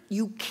leader,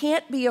 you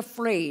can't be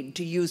afraid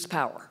to use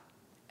power.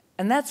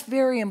 And that's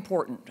very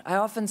important. I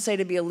often say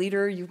to be a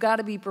leader, you've got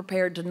to be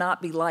prepared to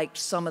not be liked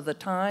some of the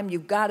time.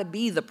 You've got to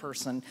be the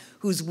person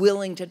who's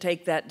willing to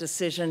take that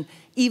decision,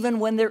 even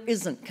when there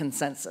isn't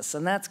consensus.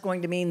 And that's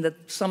going to mean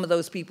that some of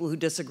those people who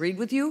disagreed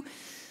with you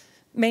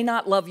may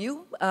not love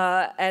you,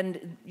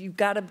 and you've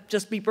got to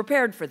just be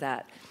prepared for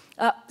that.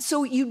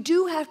 So you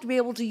do have to be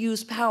able to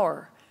use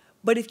power.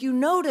 But if you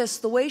notice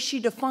the way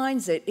she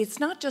defines it, it's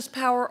not just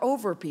power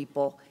over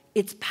people,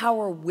 it's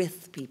power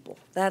with people.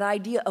 That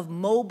idea of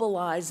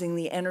mobilizing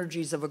the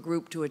energies of a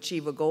group to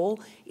achieve a goal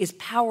is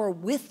power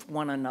with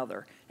one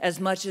another as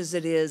much as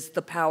it is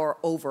the power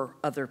over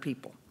other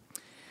people.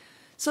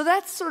 So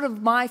that's sort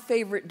of my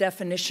favorite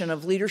definition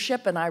of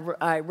leadership, and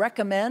I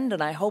recommend,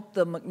 and I hope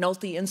the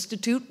McNulty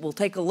Institute will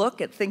take a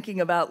look at thinking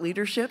about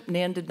leadership.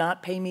 Nan did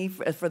not pay me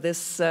for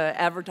this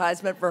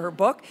advertisement for her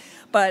book,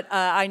 but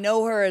I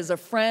know her as a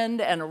friend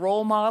and a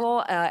role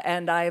model,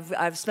 and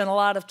I've spent a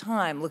lot of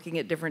time looking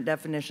at different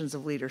definitions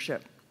of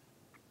leadership.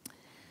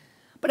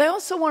 But I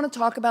also want to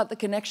talk about the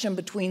connection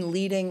between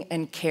leading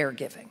and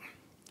caregiving.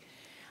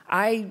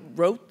 I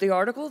wrote the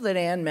article that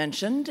Anne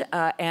mentioned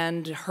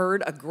and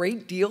heard a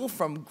great deal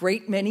from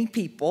great many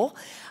people.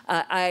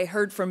 I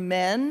heard from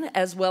men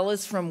as well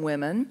as from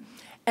women.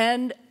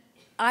 And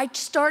I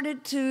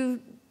started to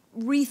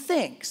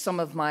rethink some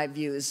of my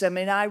views. I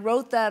mean, I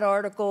wrote that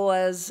article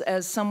as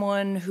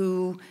someone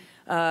who,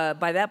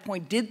 by that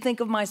point, did think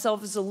of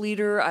myself as a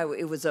leader.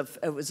 It was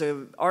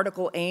an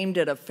article aimed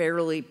at a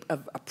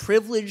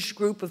privileged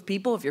group of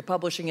people. If you're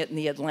publishing it in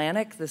the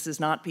Atlantic, this is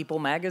not People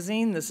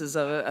magazine. This is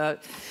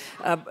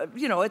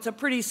it's a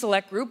pretty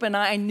select group, and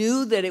I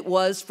knew that it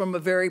was from a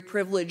very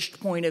privileged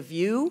point of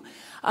view.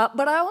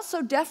 But I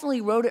also definitely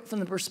wrote it from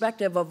the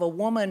perspective of a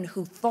woman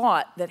who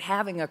thought that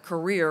having a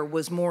career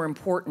was more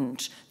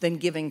important than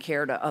giving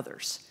care to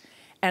others.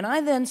 And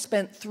I then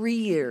spent 3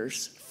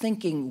 years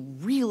thinking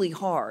really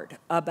hard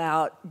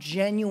about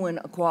genuine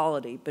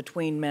equality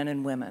between men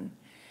and women,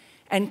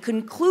 and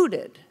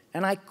concluded,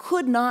 and I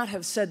could not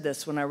have said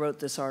this when I wrote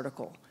this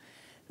article,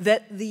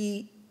 that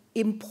the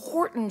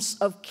importance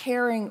of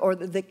caring, or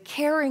the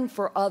caring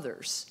for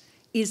others,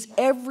 is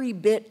every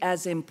bit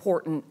as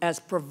important as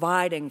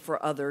providing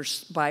for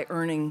others by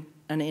earning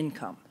an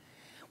income.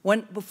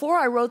 Before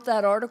I wrote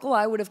that article,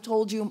 I would have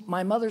told you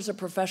my mother's a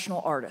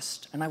professional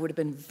artist, and I would have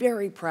been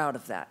very proud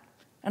of that.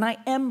 And I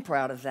am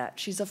proud of that.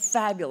 She's a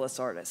fabulous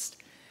artist.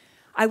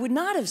 I would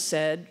not have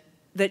said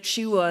that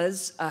she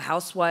was a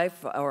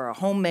housewife or a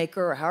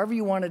homemaker, or however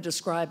you want to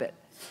describe it.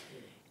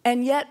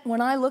 And yet,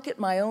 when I look at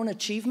my own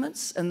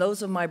achievements and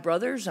those of my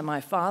brothers and my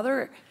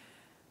father,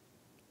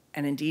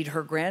 and indeed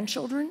her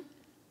grandchildren,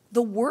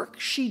 the work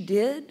she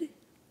did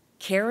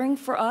caring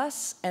for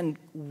us and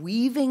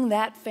weaving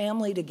that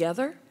family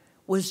together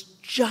was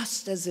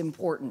just as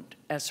important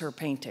as her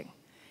painting.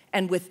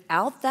 And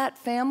without that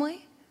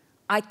family,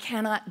 I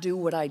cannot do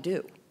what I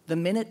do. The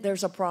minute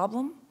there's a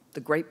problem, the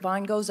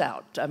grapevine goes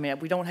out. I mean,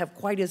 we don't have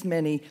quite as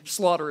many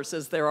slaughters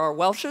as there are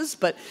Welshes,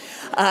 but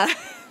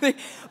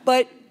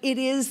it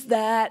is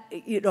that,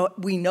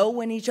 we know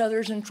when each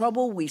other's in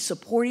trouble, we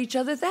support each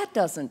other. That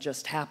doesn't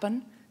just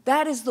happen.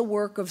 That is the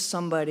work of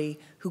somebody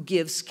who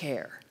gives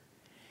care.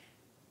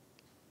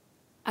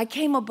 I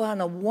came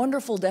upon a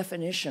wonderful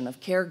definition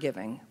of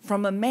caregiving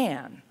from a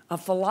man, a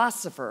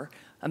philosopher,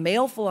 a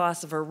male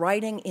philosopher,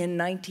 writing in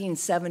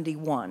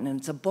 1971, and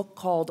it's a book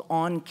called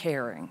On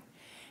Caring.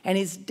 And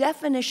his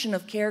definition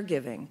of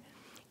caregiving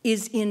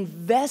is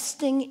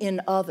investing in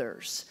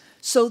others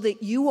so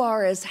that you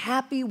are as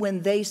happy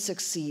when they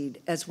succeed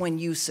as when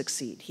you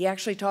succeed. He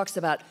actually talks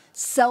about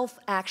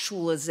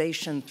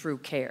self-actualization through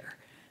care.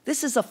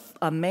 This is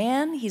a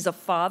man, he's a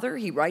father,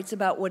 he writes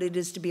about what it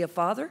is to be a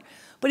father,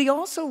 but he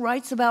also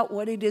writes about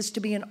what it is to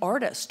be an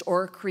artist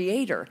or a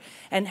creator,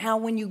 and how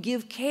when you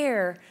give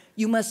care,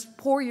 you must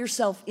pour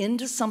yourself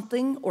into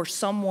something or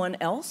someone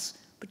else,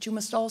 but you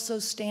must also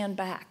stand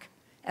back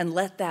and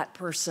let that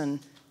person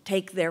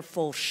take their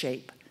full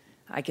shape.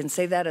 I can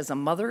say that as a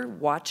mother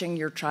watching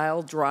your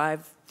child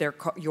drive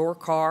your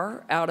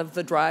car out of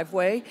the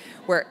driveway,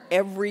 where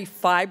every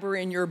fiber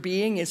in your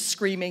being is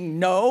screaming,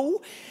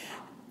 no.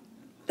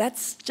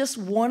 that's just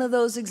one of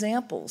those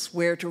examples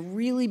where to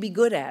really be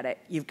good at it,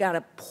 you've got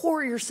to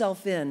pour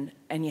yourself in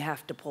and you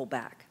have to pull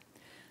back.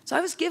 So I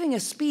was giving a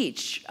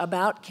speech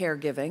about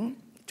caregiving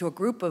to a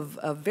group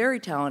of very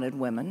talented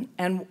women,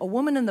 and a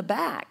woman in the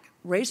back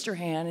raised her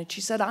hand and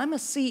she said, "I'm a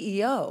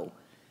CEO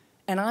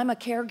and I'm a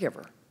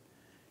caregiver."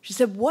 She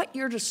said, "What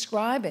you're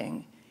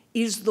describing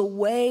is the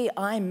way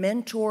I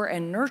mentor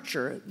and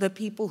nurture the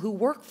people who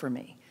work for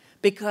me.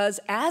 Because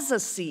as a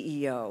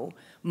CEO,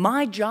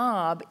 my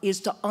job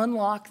is to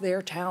unlock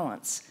their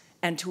talents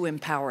and to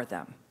empower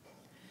them."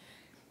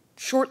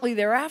 Shortly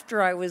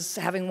thereafter, I was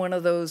having one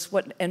of those,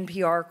 what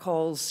NPR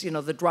calls,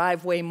 the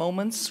driveway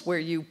moments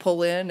where you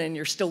pull in and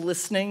you're still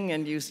listening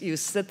and you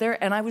sit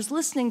there. And I was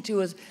listening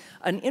to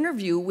an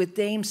interview with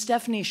Dame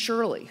Stephanie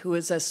Shirley, who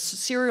is a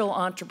serial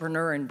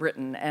entrepreneur in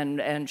Britain,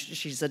 and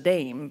she's a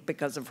dame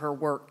because of her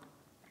work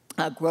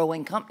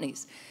growing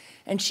companies.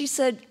 And she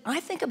said, "I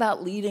think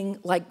about leading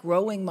like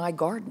growing my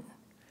garden.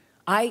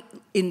 I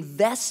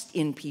invest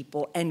in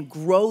people and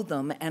grow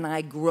them, and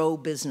I grow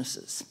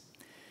businesses."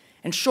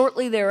 And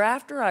shortly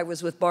thereafter, I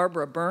was with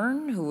Barbara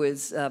Byrne, who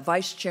is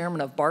vice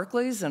chairman of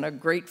Barclays and a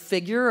great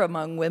figure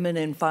among women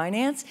in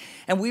finance.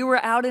 And we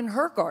were out in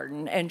her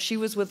garden, and she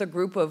was with a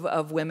group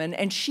of women,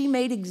 and she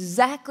made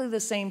exactly the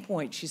same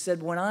point. She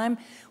said,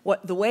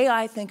 the way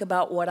I think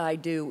about what I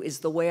do is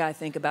the way I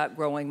think about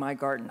growing my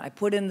garden. I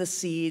put in the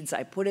seeds,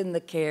 I put in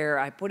the care,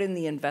 I put in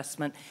the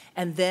investment,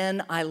 and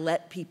then I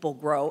let people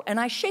grow, and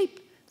I shape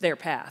their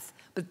path.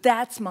 But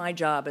that's my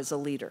job as a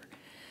leader.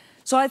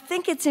 So I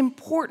think it's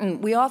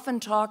important. We often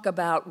talk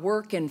about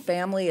work and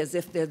family as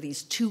if they're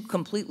these two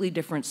completely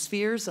different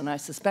spheres, and I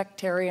suspect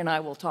Terry and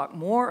I will talk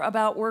more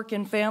about work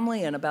and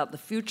family and about the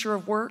future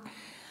of work.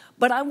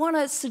 But I want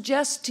to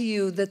suggest to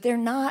you that they're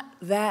not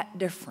that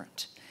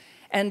different.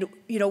 And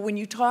when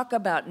you talk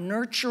about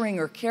nurturing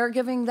or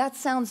caregiving, that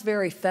sounds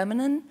very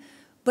feminine,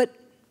 but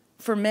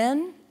for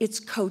men, it's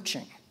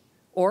coaching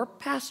or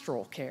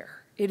pastoral care.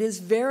 It is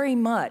very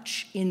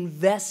much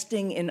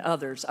investing in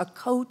others. A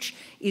coach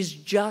is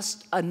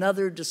just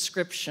another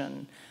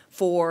description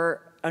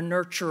for a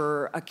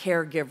nurturer, a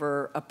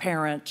caregiver, a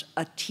parent,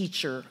 a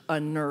teacher, a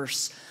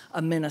nurse,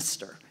 a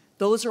minister.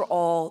 Those are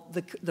all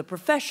the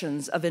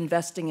professions of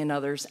investing in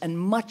others, and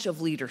much of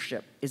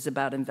leadership is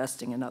about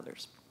investing in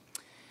others.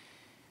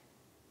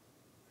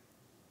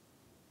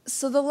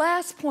 So the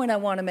last point I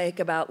want to make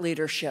about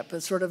leadership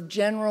is sort of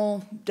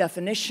general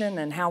definition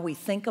and how we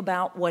think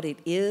about what it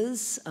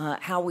is,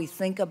 how we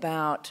think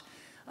about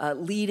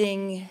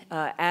leading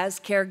as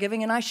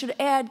caregiving. And I should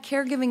add,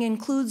 caregiving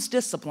includes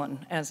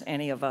discipline, as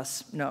any of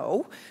us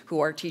know, who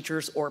are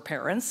teachers or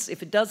parents.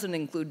 If it doesn't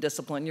include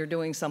discipline, you're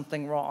doing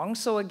something wrong.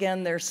 So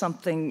again, there's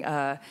something,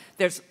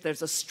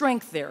 there's a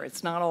strength there.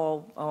 It's not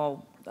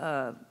all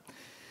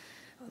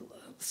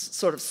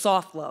sort of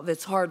soft love.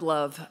 It's hard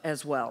love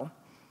as well.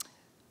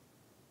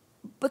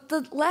 But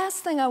the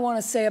last thing I want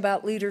to say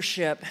about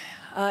leadership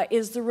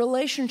is the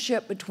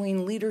relationship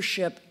between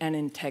leadership and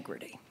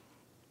integrity.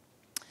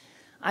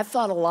 I've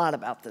thought a lot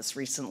about this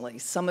recently.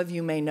 Some of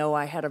you may know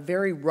I had a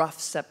very rough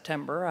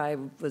September. I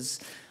was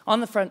on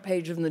the front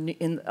page of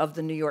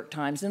the New York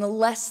Times in a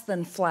less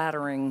than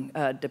flattering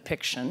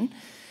depiction,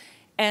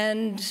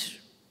 and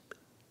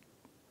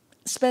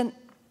spent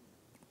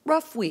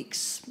rough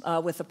weeks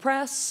with the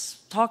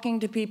press, talking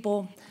to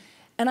people.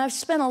 And I've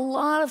spent a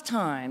lot of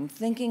time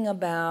thinking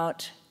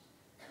about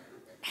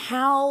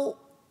how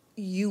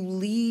you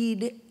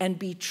lead and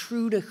be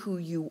true to who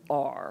you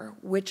are,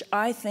 which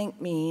I think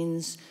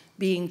means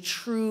being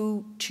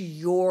true to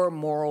your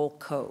moral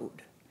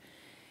code.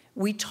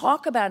 We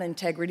talk about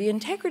integrity.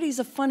 Integrity is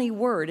a funny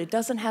word. It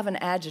doesn't have an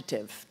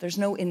adjective. There's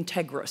no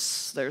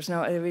integrous. There's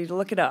no,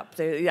 look it up.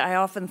 I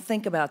often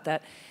think about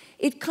that.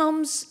 It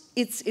comes,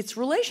 its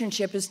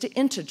relationship is to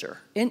integer,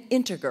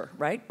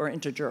 right? Or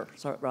integer,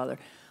 sorry, rather.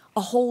 A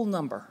whole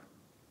number,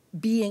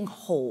 being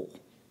whole.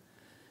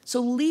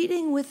 So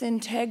leading with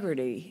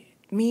integrity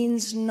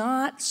means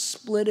not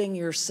splitting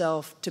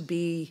yourself to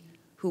be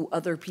who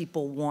other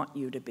people want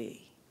you to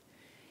be.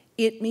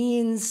 It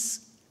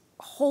means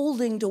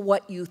holding to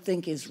what you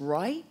think is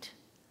right,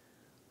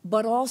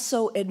 but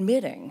also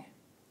admitting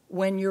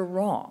when you're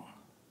wrong.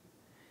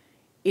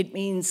 It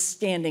means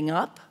standing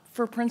up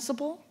for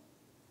principle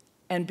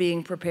and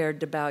being prepared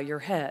to bow your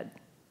head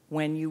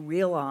when you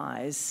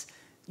realize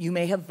you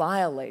may have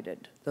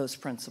violated those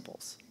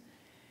principles.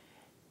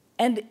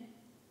 And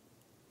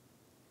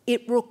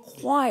it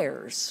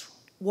requires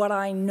what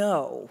I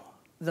know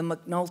the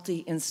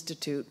McNulty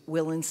Institute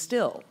will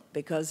instill,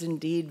 because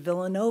indeed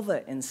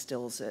Villanova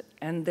instills it.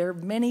 And there are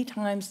many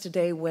times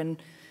today when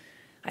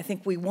I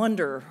think we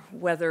wonder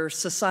whether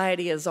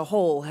society as a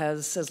whole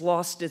has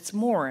lost its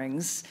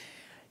moorings.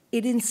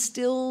 It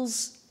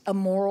instills a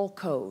moral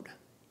code.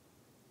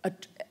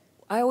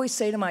 I always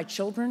say to my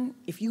children,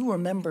 if you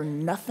remember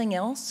nothing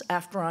else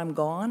after I'm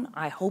gone,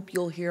 I hope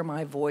you'll hear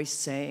my voice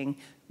saying,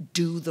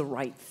 do the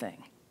right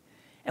thing.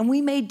 And we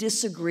may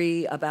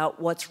disagree about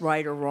what's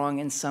right or wrong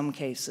in some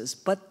cases,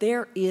 but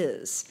there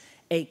is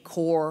a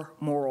core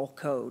moral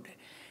code.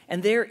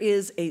 And there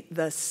is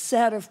the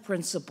set of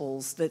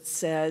principles that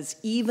says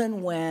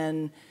even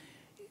when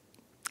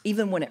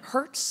it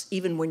hurts,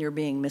 even when you're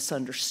being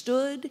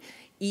misunderstood,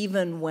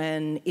 even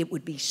when it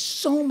would be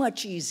so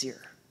much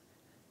easier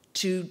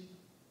to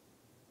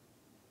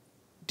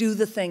do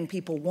the thing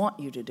people want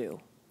you to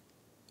do,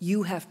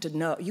 you have to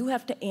know, you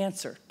have to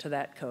answer to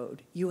that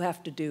code. You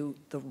have to do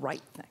the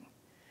right thing.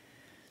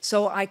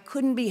 So I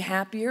couldn't be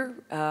happier,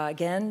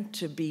 again,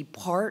 to be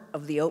part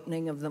of the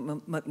opening of the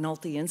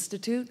McNulty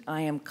Institute.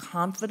 I am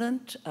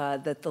confident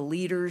that the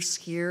leaders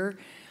here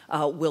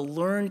will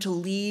learn to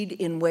lead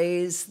in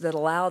ways that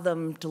allow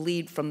them to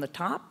lead from the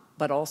top,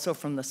 but also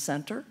from the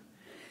center.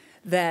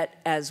 That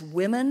as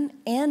women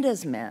and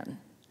as men,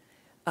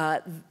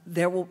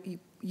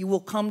 you will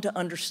come to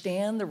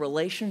understand the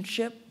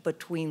relationship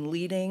between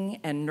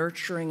leading and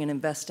nurturing and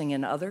investing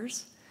in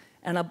others.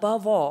 And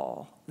above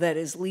all, that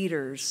as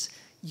leaders,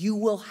 you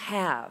will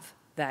have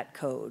that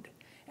code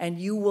and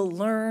you will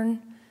learn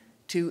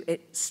to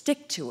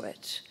stick to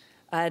it.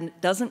 And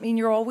it doesn't mean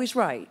you're always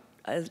right.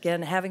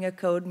 Again, having a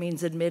code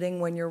means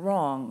admitting when you're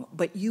wrong,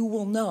 but you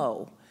will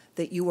know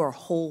that you are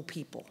whole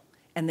people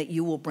and that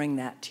you will bring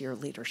that to your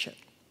leadership.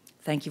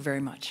 Thank you very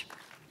much.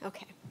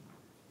 Okay.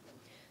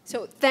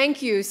 So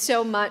thank you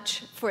so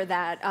much for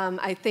that.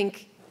 I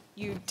think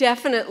you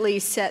definitely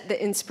set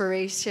the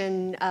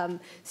inspiration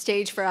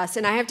stage for us.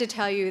 And I have to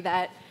tell you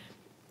that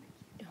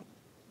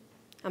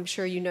I'm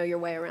sure you know your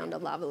way around a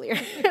lavalier.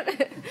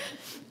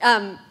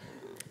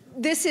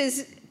 This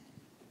is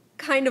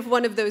kind of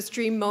one of those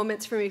dream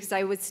moments for me because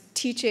I was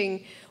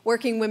teaching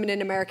Working Women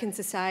in American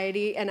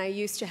Society, and I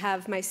used to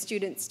have my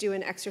students do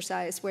an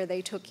exercise where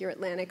they took your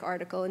Atlantic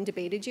article and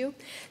debated you.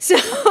 So,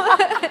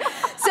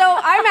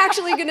 I'm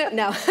actually gonna,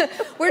 no,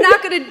 we're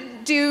not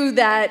gonna do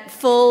that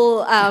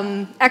full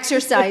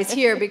exercise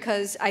here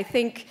because I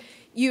think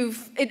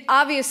it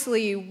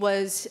obviously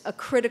was a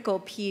critical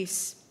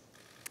piece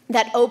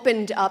that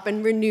opened up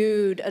and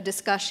renewed a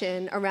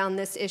discussion around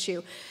this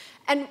issue.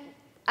 And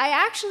I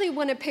actually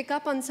want to pick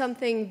up on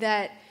something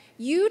that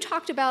you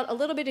talked about a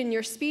little bit in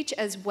your speech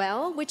as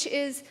well, which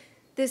is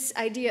this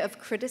idea of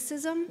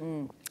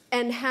criticism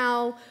and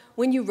how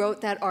when you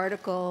wrote that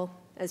article,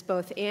 as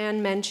both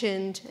Anne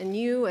mentioned and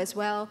you as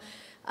well,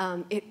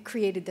 it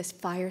created this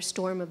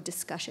firestorm of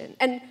discussion.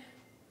 And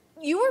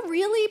you were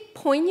really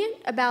poignant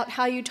about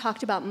how you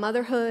talked about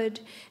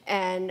motherhood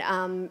and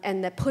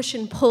the push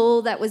and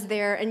pull that was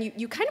there, and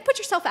you kind of put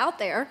yourself out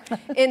there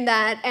in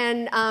that,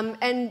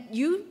 and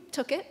you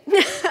took it.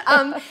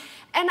 And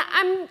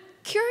I'm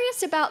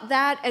curious about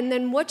that, and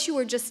then what you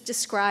were just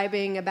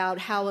describing about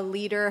how a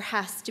leader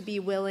has to be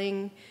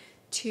willing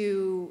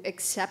to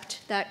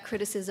accept that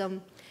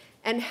criticism,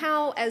 and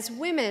how, as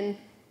women,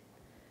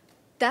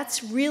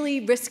 that's really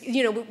risky,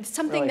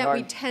 something really that hard.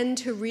 We tend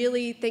to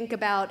really think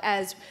about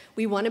as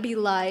we want to be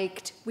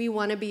liked, we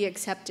want to be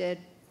accepted.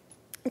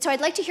 And so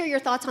I'd like to hear your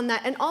thoughts on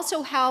that, and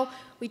also how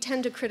we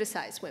tend to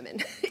criticize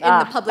women in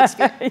the public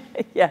sphere.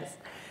 Yes.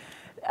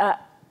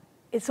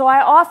 So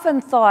I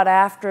often thought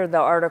after the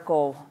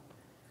article,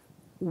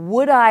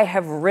 would I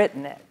have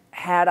written it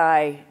had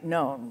I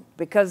known?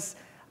 Because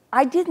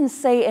I didn't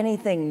say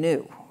anything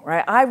new,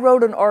 right? I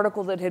wrote an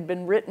article that had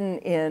been written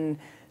in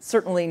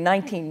certainly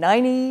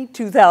 1990,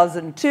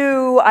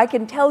 2002. I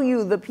can tell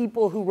you the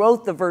people who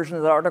wrote the version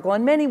of the article,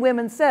 and many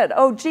women said,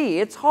 oh, gee,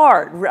 it's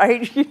hard,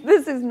 right?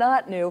 This is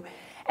not new.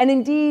 And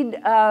indeed,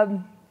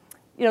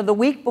 the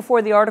week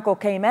before the article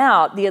came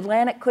out, The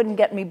Atlantic couldn't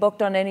get me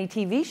booked on any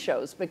TV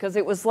shows because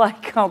it was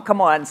like, oh,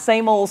 come on,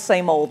 same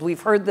old,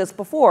 we've heard this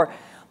before.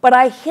 But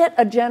I hit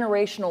a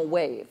generational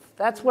wave.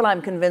 That's what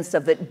I'm convinced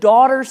of, that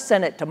daughters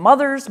sent it to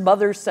mothers,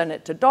 mothers sent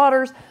it to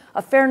daughters.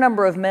 A fair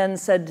number of men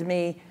said to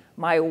me,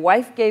 my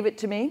wife gave it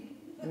to me,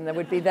 and there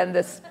would be then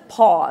this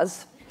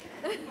pause.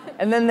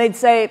 And then they'd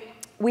say,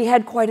 we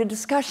had quite a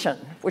discussion,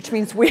 which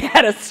means we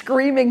had a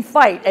screaming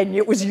fight, and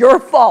it was your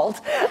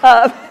fault.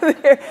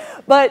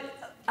 But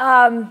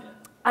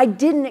I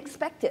didn't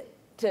expect it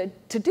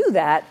to do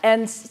that,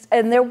 and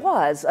there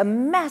was a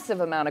massive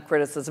amount of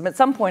criticism. At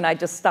some point, I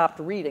just stopped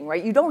reading,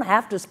 right? You don't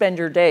have to spend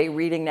your day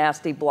reading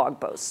nasty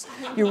blog posts.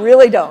 You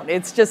really don't.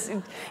 It's just,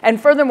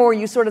 and furthermore,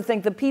 you sort of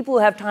think the people who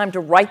have time to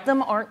write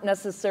them aren't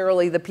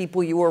necessarily the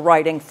people you were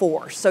writing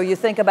for, so you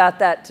think about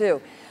that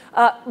too.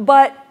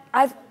 But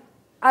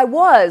I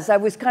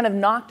was kind of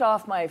knocked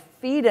off my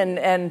feet,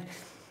 and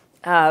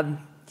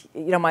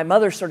my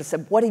mother sort of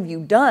said, what have you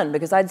done?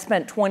 Because I'd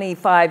spent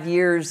 25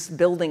 years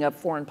building a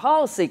foreign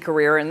policy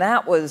career, and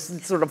that was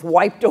sort of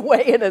wiped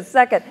away in a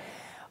second.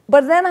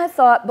 But then I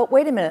thought, but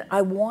wait a minute,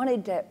 I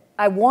wanted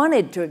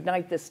to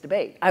ignite this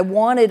debate. I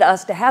wanted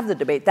us to have the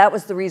debate. That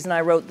was the reason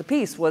I wrote the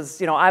piece, was,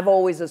 I've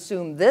always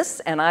assumed this,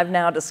 and I've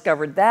now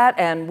discovered that,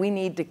 and we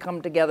need to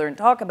come together and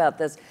talk about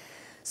this.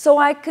 So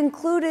I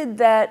concluded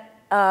that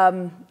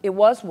it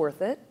was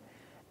worth it.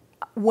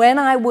 When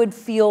I would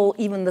feel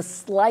even the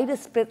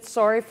slightest bit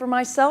sorry for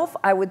myself,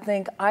 I would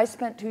think, I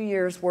spent 2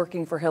 years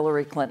working for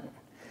Hillary Clinton.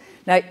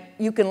 Now,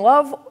 you can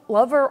love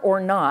her or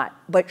not,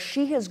 but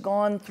she has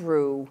gone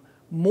through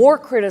more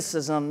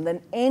criticism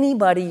than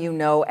anybody you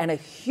know, and a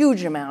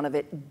huge amount of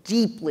it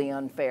deeply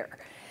unfair.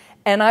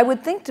 And I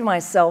would think to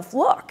myself,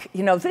 look,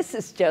 you know, this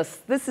is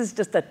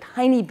just a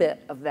tiny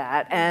bit of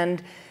that,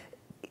 and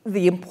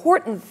the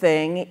important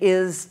thing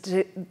is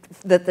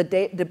that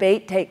the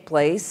debate take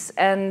place,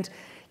 and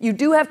you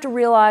do have to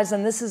realize,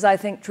 and this is, I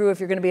think, true if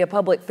you're going to be a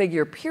public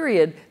figure,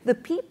 period, the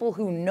people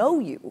who know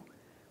you,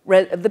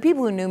 the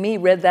people who knew me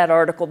read that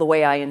article the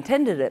way I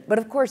intended it. But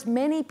of course,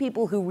 many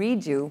people who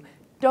read you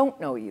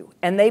don't know you,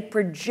 and they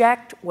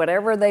project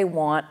whatever they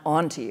want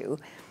onto you.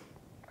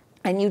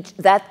 And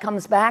that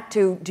comes back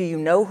to, do you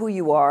know who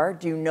you are?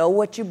 Do you know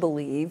what you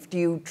believe? Do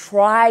you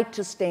try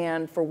to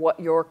stand for what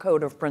your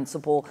code of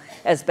principle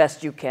as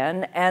best you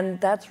can?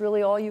 And that's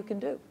really all you can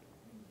do.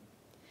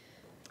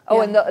 Oh,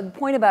 yeah. And the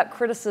point about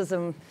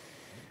criticism,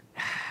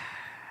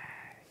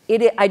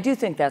 I do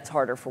think that's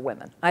harder for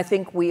women. I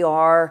think we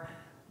are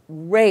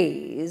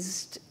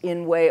raised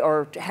in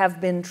or have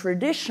been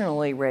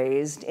traditionally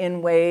raised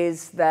in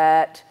ways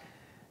that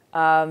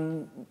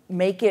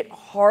make it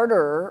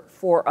harder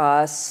for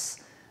us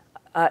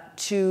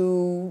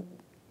to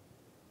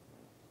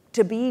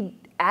be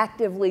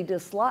actively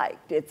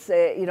disliked. It's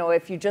you know,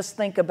 if you just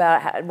think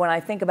about when I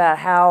think about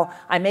how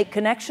I make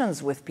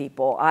connections with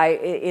people,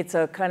 it's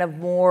a kind of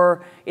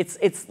more, it's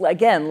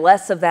again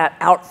less of that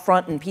out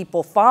front and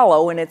people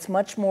follow, and it's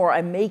much more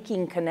I'm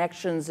making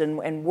connections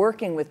and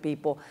working with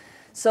people.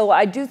 So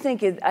I do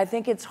think I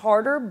think it's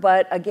harder,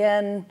 but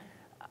again,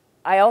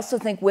 I also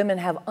think women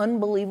have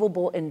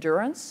unbelievable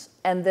endurance,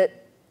 and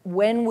that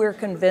when we're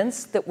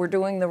convinced that we're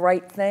doing the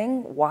right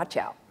thing, watch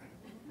out.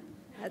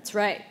 That's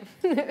right.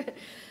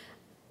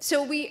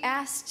 So we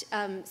asked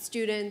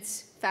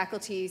students,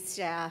 faculty,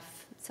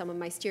 staff, some of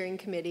my steering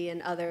committee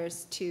and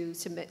others to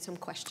submit some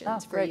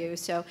questions for you.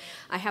 So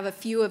I have a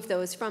few of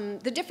those from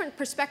the different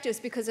perspectives,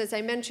 because as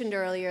I mentioned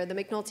earlier, the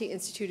McNulty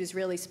Institute is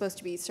really supposed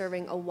to be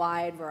serving a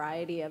wide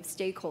variety of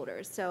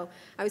stakeholders. So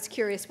I was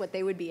curious what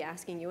they would be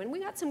asking you, and we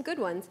got some good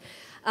ones.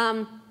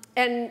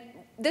 And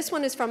this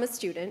one is from a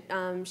student.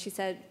 She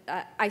said,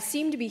 I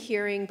seem to be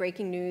hearing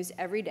breaking news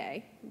every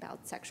day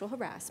about sexual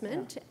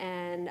harassment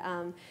and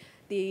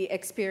the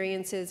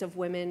experiences of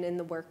women in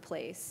the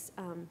workplace.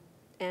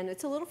 And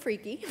it's a little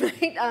freaky,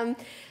 right?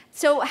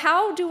 So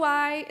how do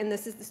I, and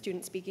this is the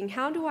student speaking,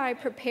 how do I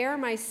prepare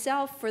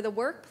myself for the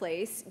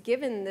workplace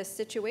given this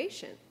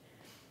situation?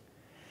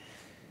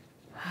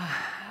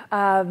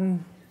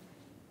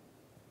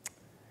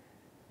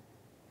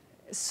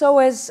 So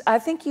as I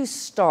think you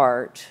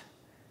start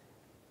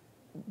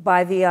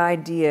by the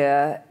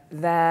idea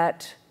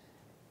that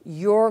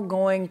you're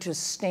going to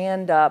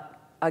stand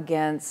up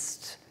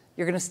against,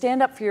 you're going to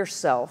stand up for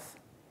yourself,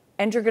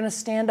 and you're going to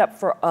stand up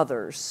for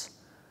others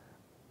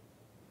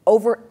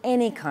over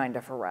any kind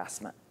of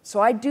harassment. So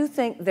I do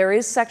think there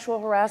is sexual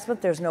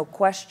harassment, there's no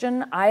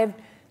question. I've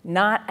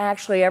not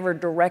actually ever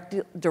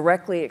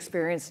directly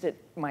experienced it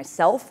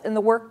myself in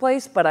the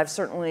workplace, but I've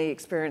certainly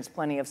experienced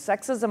plenty of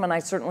sexism, and I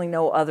certainly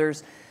know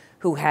others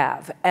who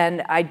have.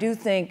 And I do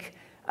think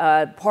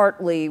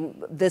partly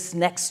this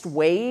next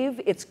wave,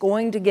 it's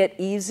going to get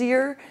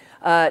easier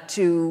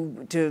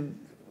to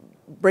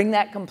bring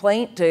that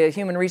complaint to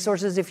Human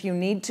Resources if you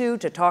need to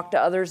talk to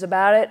others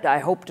about it. I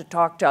hope to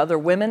talk to other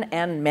women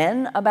and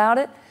men about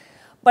it.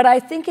 But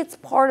I think it's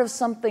part of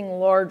something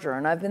larger,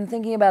 and I've been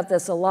thinking about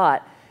this a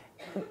lot.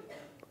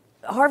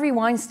 Harvey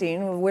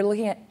Weinstein, we're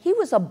looking at, he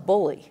was a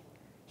bully.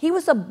 He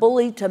was a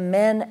bully to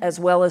men as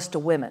well as to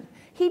women.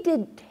 He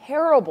did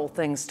terrible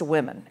things to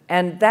women,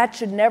 and that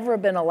should never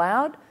have been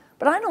allowed,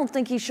 but I don't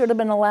think he should have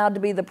been allowed to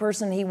be the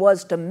person he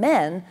was to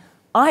men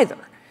either.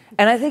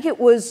 And I think it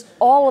was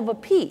all of a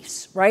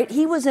piece, right?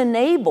 He was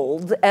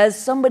enabled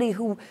as somebody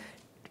who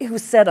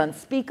said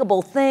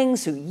unspeakable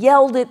things, who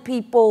yelled at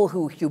people,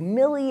 who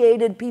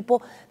humiliated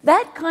people.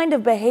 That kind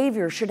of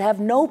behavior should have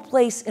no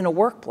place in a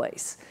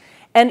workplace.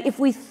 And if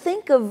we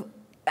think of,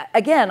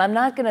 again, I'm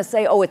not going to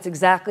say, oh, it's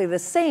exactly the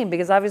same,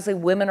 because obviously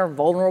women are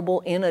vulnerable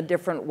in a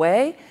different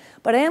way,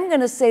 but I am going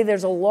to say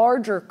there's a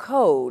larger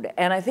code,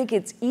 and I think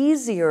it's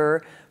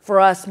easier for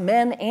us,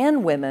 men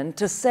and women,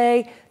 to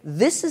say,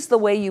 this is the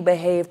way you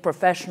behave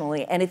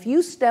professionally, and if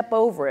you step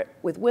over it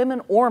with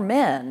women or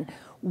men,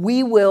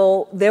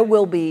 there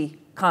will be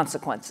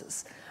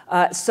consequences.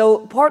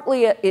 So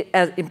partly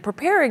in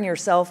preparing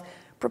yourself,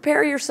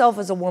 prepare yourself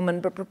as a woman,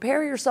 but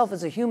prepare yourself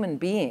as a human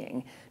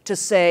being to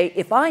say,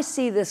 if I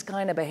see this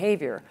kind of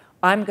behavior,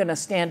 I'm going to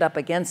stand up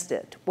against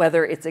it,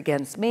 whether it's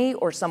against me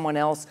or someone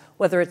else,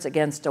 whether it's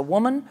against a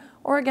woman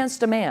or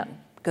against a man,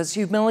 because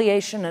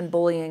humiliation and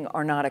bullying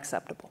are not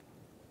acceptable.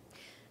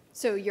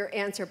 So your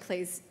answer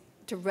plays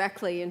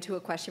directly into a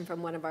question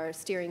from one of our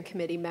steering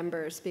committee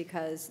members,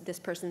 because this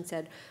person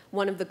said,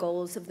 one of the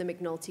goals of the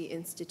McNulty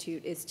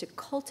Institute is to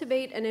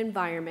cultivate an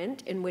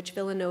environment in which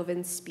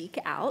Villanovans speak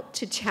out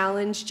to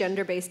challenge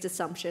gender-based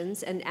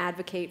assumptions and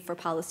advocate for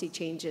policy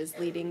changes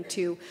leading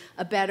to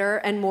a better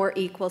and more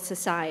equal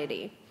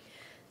society.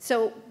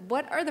 So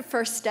what are the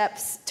first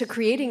steps to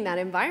creating that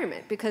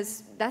environment?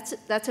 Because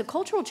that's a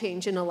cultural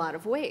change in a lot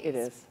of ways. It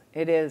is.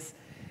 It is.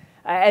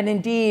 And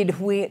indeed,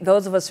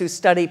 those of us who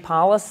study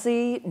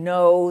policy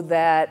know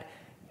that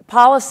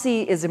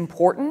policy is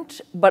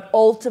important, but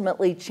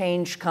ultimately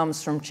change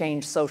comes from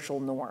changed social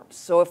norms.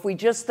 So if we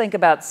just think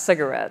about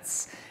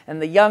cigarettes,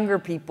 and the younger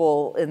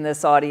people in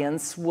this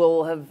audience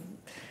will have,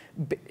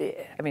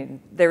 I mean,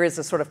 there is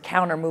a sort of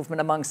counter movement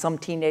among some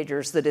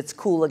teenagers that it's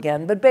cool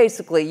again, but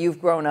basically you've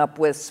grown up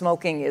with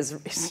smoking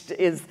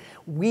is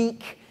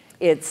weak,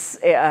 it's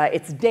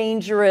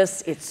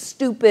dangerous, it's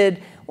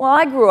stupid. Well,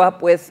 I grew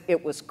up with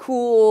it was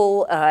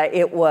cool,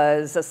 it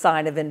was a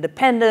sign of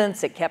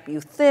independence, it kept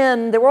you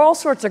thin. There were all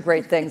sorts of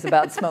great things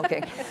about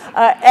smoking.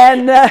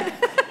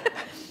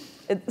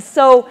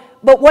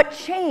 But what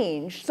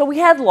changed, so we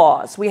had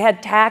laws, we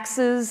had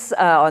taxes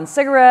on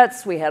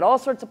cigarettes, we had all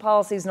sorts of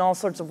policies and all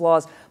sorts of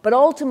laws, but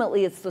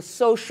ultimately it's the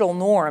social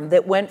norm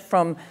that went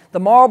from the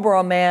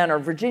Marlboro Man or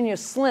Virginia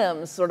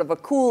Slims, sort of a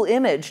cool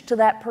image, to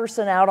that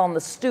person out on the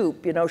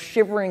stoop, you know,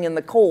 shivering in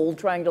the cold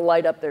trying to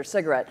light up their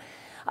cigarette.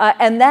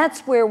 And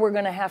that's where we're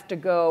going to have to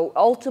go.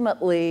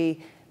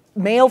 Ultimately,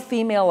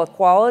 male-female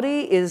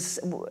equality is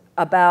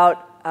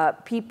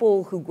about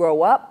people who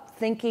grow up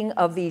thinking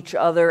of each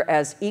other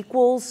as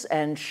equals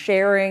and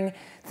sharing,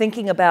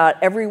 thinking about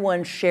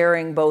everyone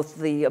sharing both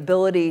the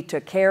ability to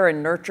care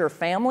and nurture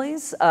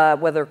families,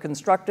 whether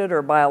constructed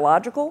or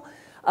biological,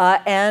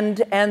 and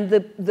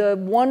the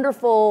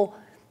wonderful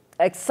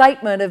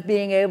excitement of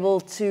being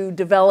able to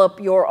develop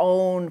your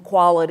own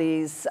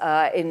qualities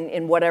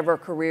in whatever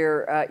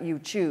career you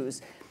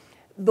choose.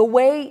 The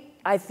way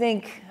I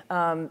think,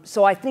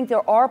 so I think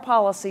there are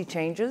policy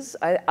changes.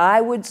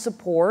 I would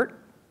support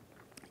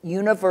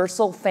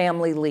universal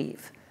family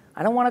leave.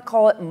 I don't want to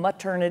call it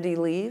maternity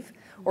leave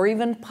or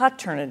even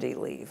paternity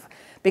leave,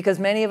 because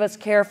many of us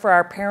care for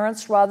our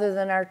parents rather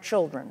than our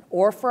children,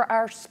 or for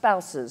our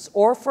spouses,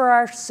 or for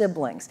our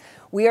siblings.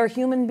 We are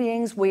human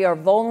beings. We are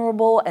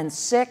vulnerable and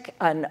sick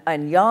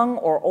and young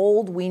or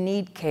old. We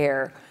need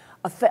care.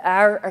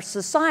 Our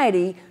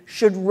society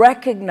should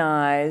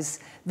recognize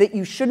that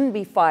you shouldn't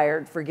be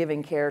fired for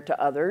giving care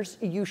to others.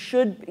 You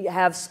should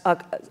have,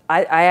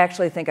 I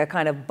actually think, a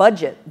kind of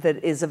budget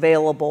that is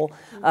available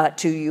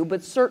to you,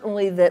 but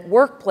certainly that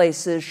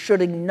workplaces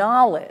should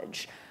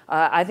acknowledge.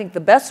 I think the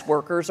best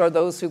workers are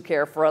those who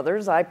care for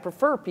others. I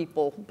prefer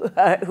people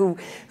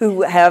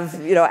who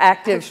have, you know,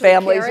 active actually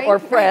families caring. Or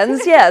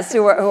friends, yes,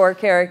 who are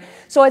caring.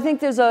 So I think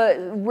there's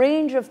a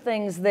range of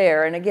things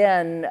there. And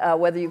again,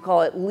 whether you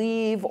call it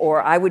leave,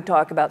 or I would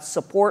talk about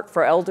support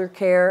for elder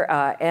care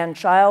and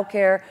child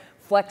care,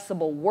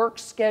 flexible work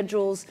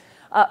schedules.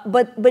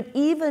 But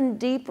even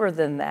deeper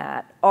than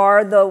that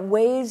are the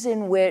ways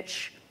in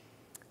which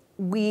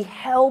we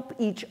help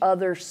each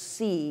other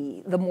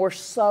see the more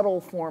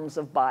subtle forms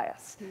of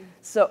bias.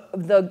 So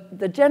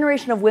the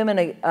generation of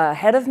women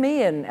ahead of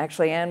me, and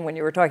actually, Anne, when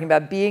you were talking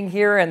about being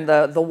here and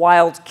the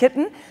wild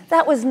kitten,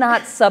 that was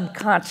not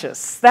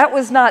subconscious. That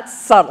was not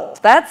subtle.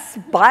 That's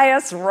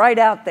bias right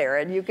out there,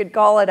 and you could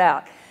call it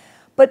out.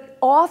 But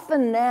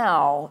often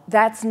now,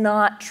 that's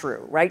not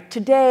true, right?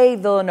 Today,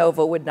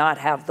 Villanova would not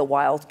have the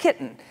wild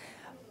kitten.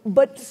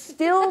 But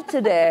still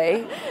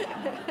today,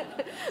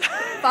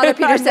 Father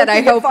Peter said,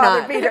 I hope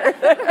not. Peter.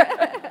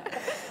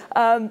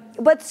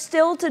 But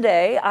still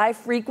today, I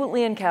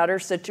frequently encounter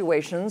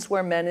situations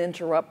where men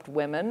interrupt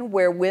women,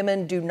 where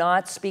women do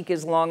not speak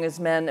as long as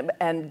men,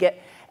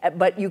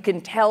 but you can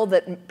tell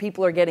that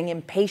people are getting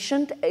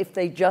impatient if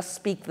they just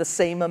speak the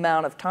same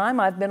amount of time.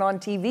 I've been on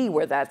TV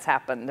where that's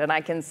happened, and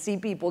I can see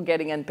people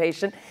getting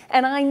impatient,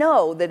 and I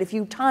know that if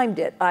you timed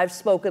it, I've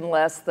spoken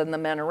less than the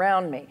men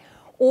around me.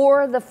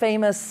 Or the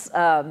famous,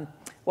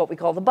 what we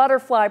call the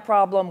butterfly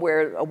problem,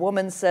 where a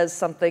woman says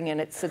something and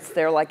it sits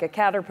there like a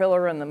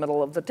caterpillar in the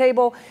middle of the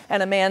table,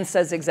 and a man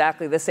says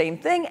exactly the same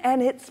thing,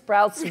 and it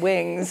sprouts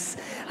wings,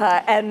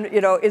 and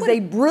you know, is a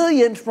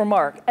brilliant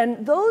remark.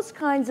 And those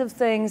kinds of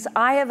things,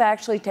 I have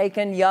actually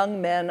taken young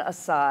men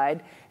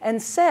aside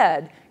and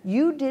said,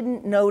 you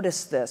didn't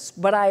notice this,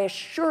 but I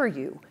assure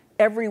you,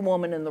 every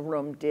woman in the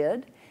room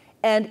did.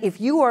 And if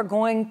you are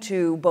going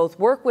to both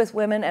work with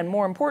women and,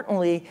 more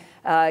importantly,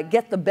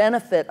 get the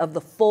benefit of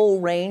the full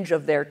range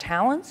of their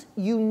talents,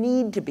 you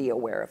need to be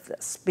aware of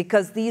this,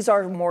 because these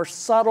are more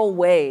subtle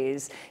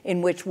ways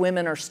in which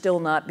women are still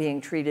not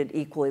being treated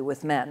equally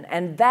with men.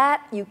 And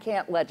that you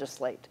can't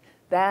legislate.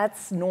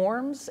 That's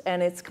norms,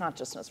 and it's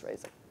consciousness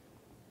raising.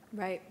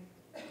 Right.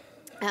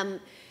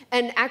 And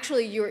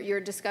actually,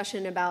 your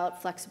discussion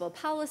about flexible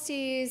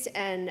policies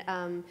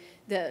and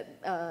the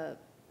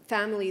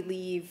family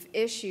leave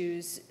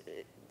issues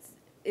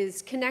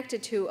is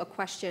connected to a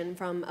question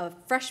from a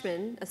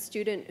freshman, a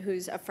student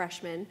who's a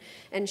freshman,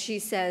 and she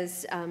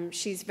says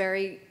she's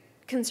very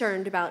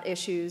concerned about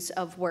issues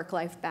of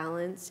work-life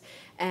balance,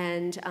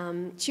 and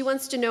she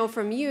wants to know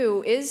from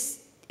you,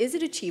 is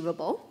it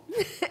achievable?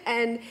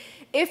 And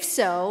if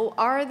so,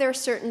 are there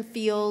certain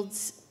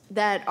fields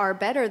that are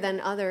better than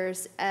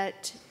others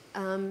at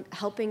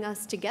helping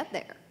us to get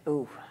there?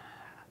 Ooh.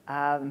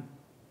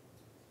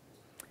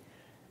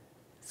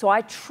 So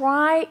I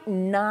try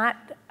not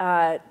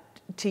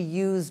to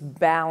use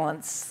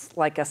balance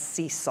like a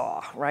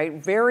seesaw, right?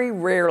 Very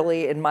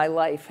rarely in my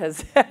life have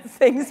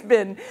things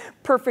been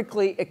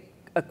perfectly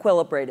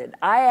equilibrated.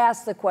 I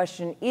ask the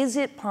question, is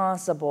it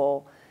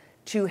possible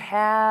to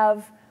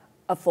have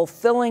a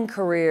fulfilling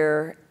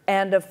career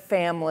and a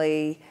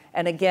family?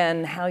 And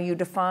again, how you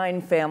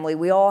define family.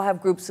 We all have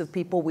groups of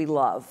people we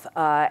love.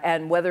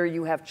 And whether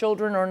you have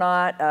children or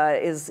not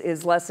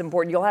is less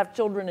important. You'll have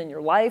children in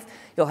your life.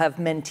 You'll have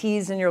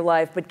mentees in your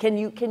life. But can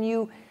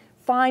you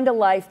find a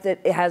life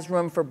that has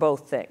room for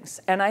both things?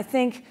 And I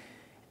think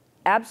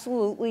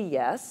absolutely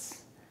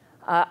yes.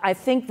 I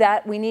think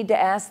that we need to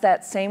ask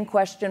that same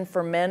question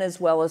for men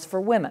as well as for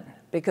women.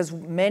 Because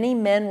many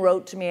men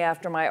wrote to me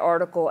after my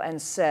article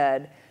and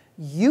said,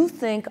 you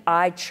think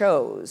I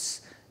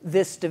chose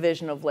this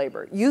division of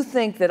labor. You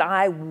think that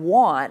I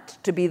want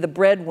to be the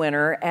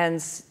breadwinner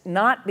and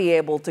not be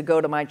able to go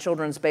to my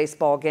children's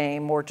baseball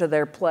game or to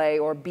their play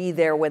or be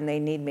there when they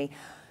need me.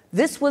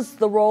 This was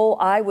the role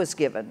I was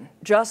given,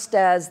 just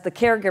as the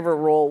caregiver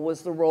role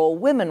was the role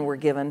women were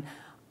given.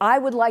 I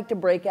would like to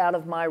break out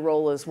of my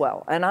role as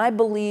well. And I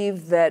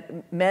believe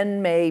that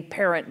men may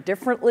parent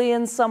differently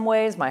in some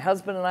ways. My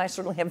husband and I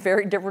certainly have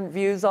very different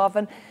views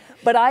often.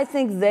 But I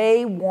think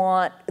they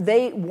want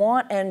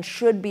and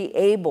should be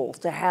able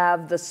to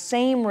have the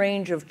same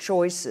range of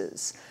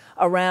choices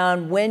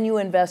around when you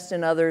invest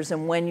in others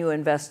and when you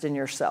invest in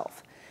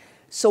yourself.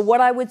 So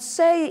what I would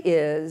say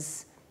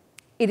is,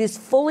 it is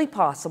fully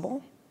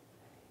possible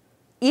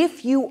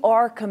if you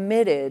are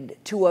committed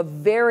to a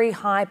very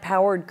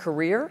high-powered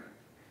career,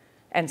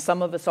 and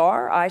some of us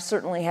are, I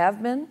certainly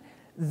have been.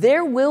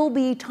 There will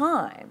be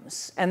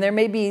times, and there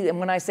may be, and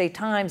when I say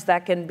times,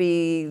 that can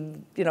be,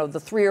 the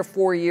 3 or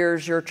 4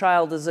 years your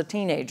child is a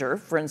teenager,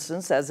 for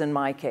instance, as in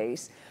my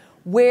case,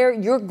 where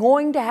you're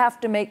going to have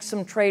to make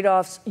some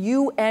trade-offs.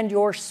 You and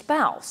your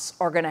spouse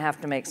are going to have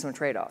to make some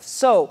trade-offs.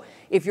 So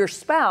if your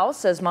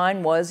spouse, as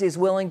mine was, is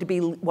willing to be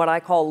what I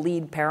call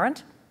lead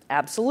parent,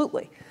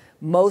 absolutely.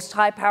 Most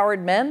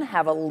high-powered men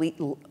have a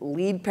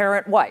lead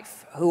parent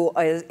wife who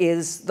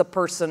is the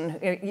person.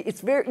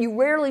 You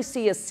rarely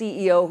see a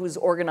CEO who's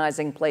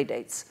organizing play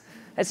dates.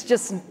 It's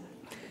just,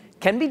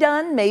 can be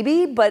done,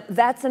 maybe, but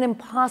that's an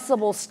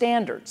impossible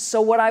standard. So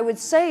what I would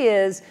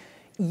say is,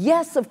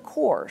 yes, of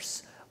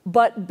course,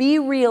 but be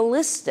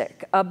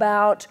realistic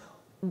about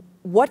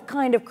what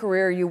kind of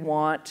career you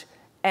want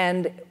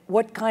and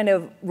what kind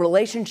of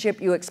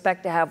relationship you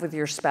expect to have with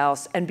your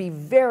spouse, and be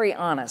very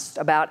honest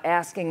about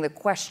asking the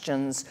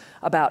questions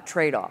about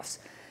trade-offs.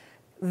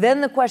 Then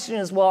the question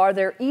is, well, are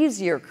there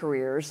easier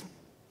careers?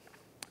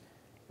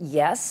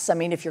 Yes. I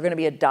mean, if you're going to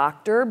be a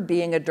doctor,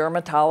 being a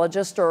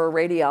dermatologist or a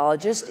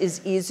radiologist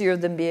is easier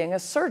than being a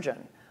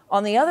surgeon.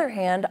 On the other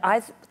hand, I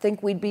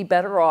think we'd be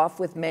better off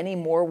with many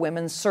more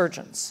women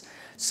surgeons.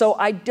 So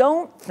I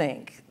don't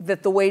think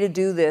that the way to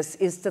do this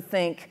is to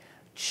think,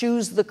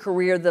 choose the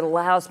career that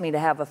allows me to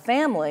have a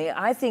family.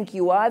 I think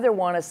you either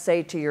want to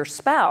say to your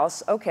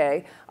spouse,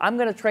 okay, I'm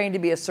going to train to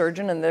be a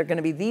surgeon and there are going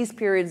to be these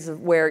periods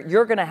where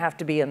you're going to have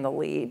to be in the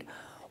lead.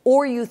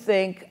 Or you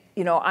think,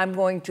 I'm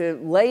going to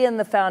lay in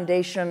the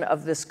foundation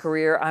of this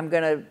career. I'm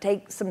going to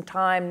take some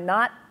time,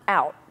 not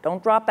out,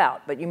 don't drop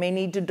out, but you may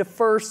need to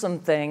defer some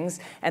things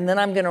and then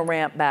I'm going to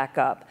ramp back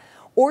up.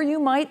 Or you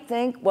might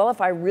think, well,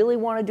 if I really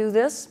want to do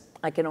this,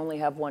 I can only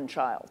have one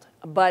child.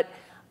 But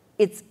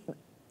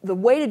the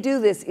way to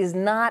do this is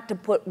not to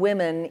put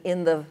women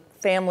in the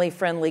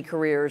family-friendly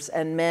careers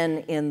and men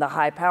in the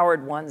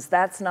high-powered ones.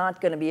 That's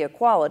not going to be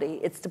equality.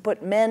 It's to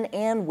put men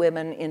and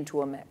women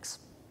into a mix.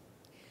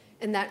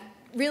 And that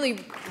really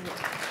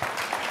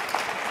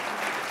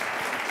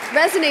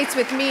resonates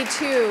with me,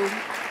 too.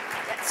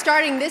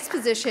 Starting this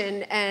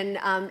position and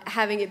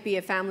having it be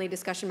a family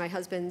discussion. My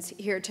husband's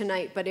here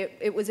tonight, but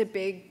it was a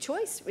big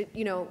choice.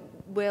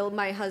 Will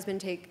my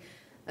husband take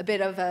a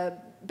bit of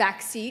a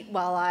back seat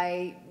while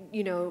I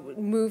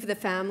move the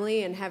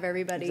family and have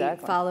everybody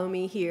follow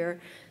me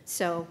here?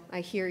 So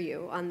I hear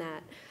you on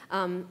that.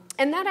 And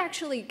that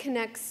actually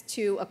connects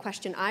to a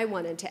question I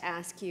wanted to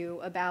ask you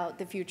about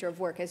the future of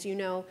work. As you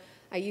know,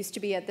 I used to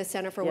be at the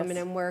Center for Women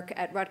in Work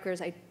at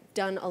Rutgers. I've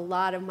done a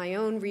lot of my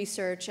own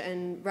research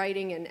and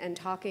writing and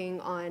talking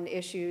on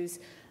issues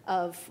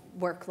of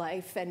work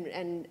life.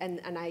 And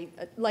I,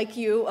 like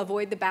you,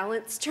 avoid the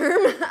balance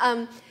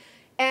term.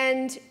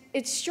 And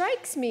it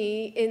strikes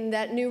me in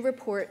that new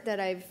report that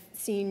I've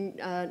seen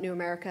New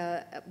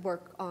America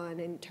work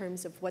on in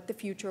terms of what the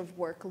future of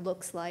work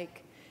looks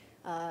like,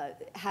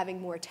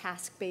 having more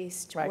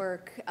task-based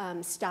work,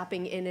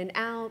 stopping in and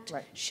out,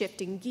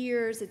 shifting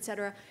gears, et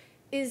cetera,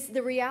 is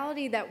the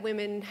reality that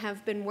women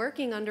have been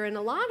working under in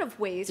a lot of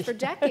ways for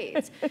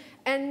decades.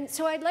 And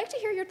so I'd like to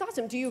hear your thoughts.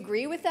 Do you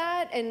agree with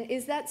that? And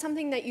is that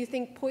something that you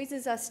think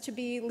poises us to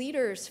be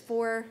leaders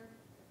for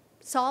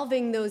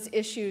solving those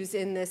issues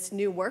in this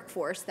new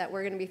workforce that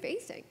we're going to be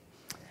facing?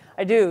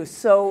 I do.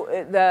 So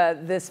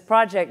this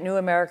project New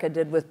America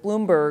did with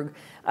Bloomberg,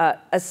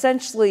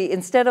 essentially,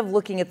 instead of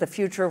looking at the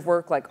future of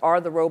work, like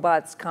are the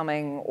robots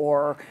coming,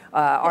 or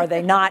are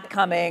they not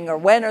coming, or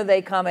when are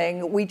they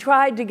coming, we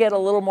tried to get a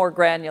little more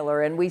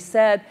granular, and we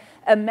said,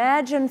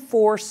 imagine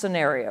 4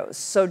 scenarios.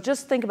 So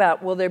just think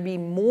about, will there be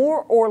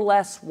more or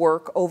less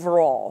work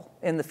overall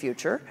in the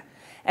future?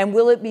 And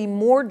will it be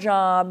more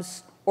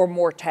jobs or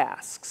more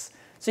tasks?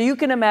 So you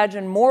can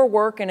imagine more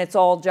work and it's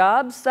all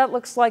jobs. That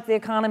looks like the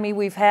economy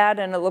we've had,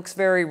 and it looks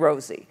very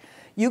rosy.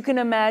 You can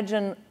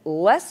imagine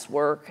less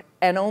work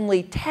and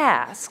only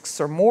tasks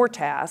or more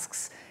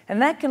tasks,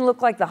 and that can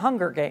look like the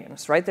Hunger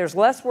Games, right? There's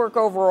less work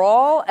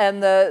overall,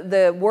 and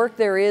the work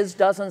there is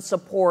doesn't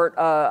support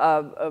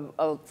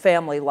a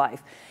family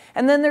life.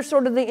 And then there's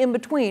sort of the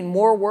in-between,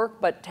 more work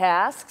but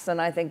tasks,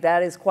 and I think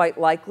that is quite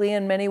likely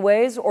in many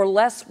ways, or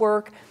less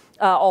work,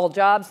 all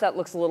jobs. That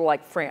looks a little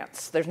like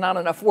France. There's not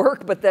enough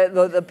work, but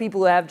the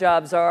people who have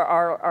jobs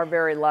are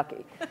very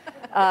lucky.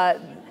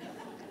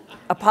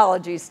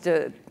 Apologies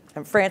to,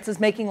 France is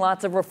making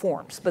lots of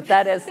reforms, but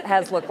that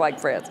has looked like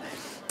France.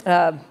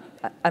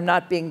 I'm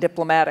not being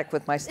diplomatic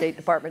with my State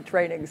Department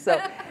training, so.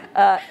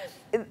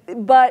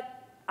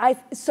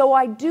 So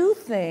I do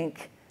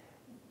think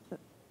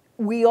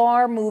we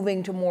are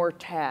moving to more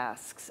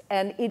tasks,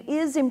 and it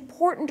is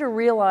important to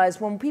realize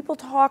when people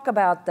talk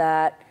about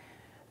that,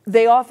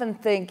 they often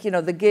think,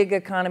 the gig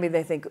economy,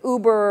 they think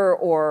Uber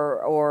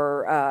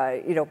or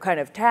kind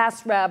of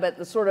TaskRabbit,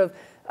 the sort of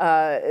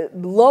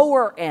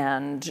lower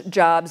end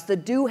jobs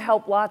that do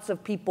help lots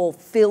of people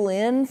fill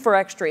in for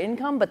extra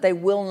income, but they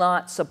will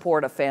not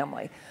support a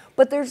family.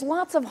 But there's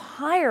lots of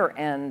higher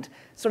end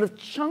sort of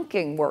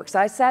chunking works.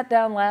 I sat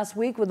down last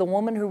week with a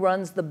woman who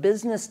runs the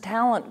Business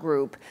Talent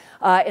Group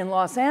in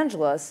Los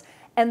Angeles,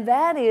 and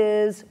that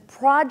is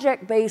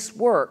project-based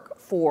work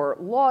for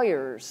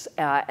lawyers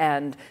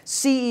and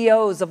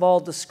CEOs of all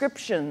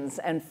descriptions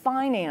and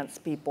finance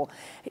people.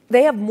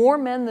 They have more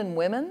men than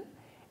women,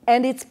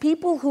 and it's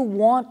people who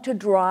want to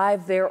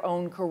drive their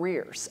own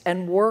careers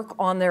and work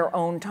on their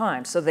own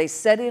time. So they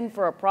set in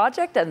for a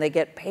project and they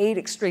get paid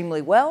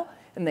extremely well,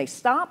 and they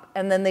stop,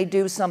 and then they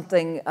do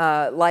something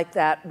like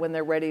that when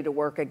they're ready to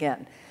work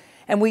again.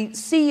 And we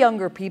see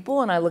younger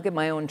people, and I look at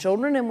my own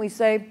children, and we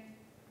say,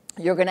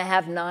 you're gonna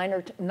have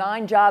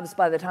 9 jobs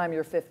by the time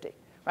you're 50.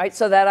 Right?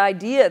 So that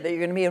idea that you're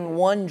going to be in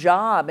one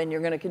job and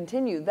you're going to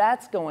continue,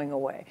 that's going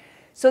away.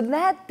 So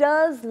that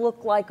does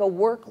look like a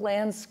work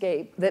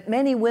landscape that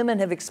many women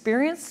have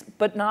experienced,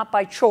 but not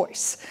by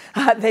choice.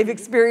 They've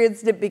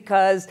experienced it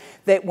because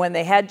when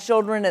they had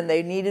children and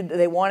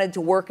they wanted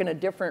to work in a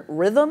different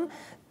rhythm,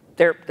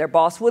 their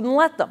boss wouldn't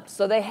let them.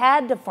 So they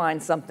had to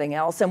find something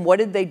else. And what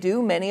did they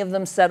do? Many of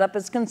them set up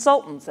as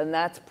consultants, and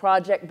that's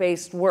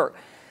project-based work.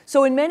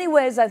 So in many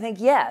ways, I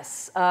think,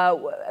 yes,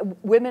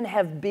 women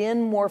have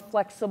been more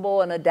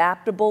flexible and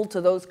adaptable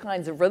to those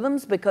kinds of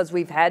rhythms because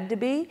we've had to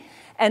be.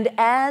 And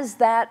as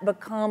that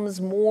becomes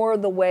more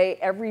the way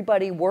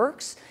everybody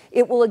works,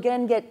 it will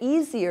again get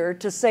easier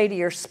to say to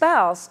your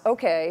spouse,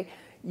 okay,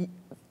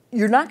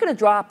 you're not going to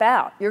drop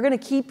out. You're going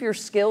to keep your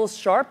skills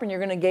sharp and you're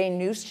going to gain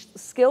new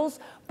skills,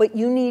 but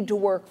you need to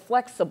work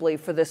flexibly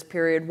for this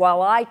period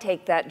while I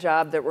take that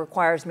job that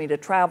requires me to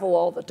travel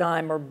all the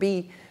time or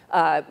be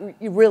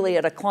really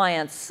at a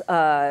client's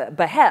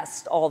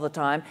behest all the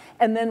time,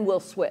 and then we'll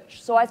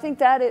switch. So I think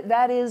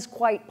that is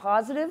quite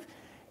positive.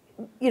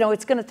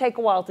 It's going to take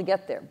a while to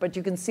get there, but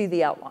you can see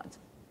the outlines.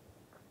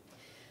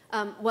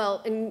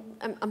 Well, and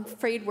I'm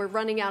afraid we're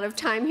running out of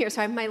time here,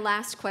 so I have my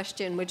last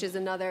question, which is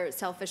another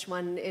selfish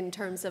one in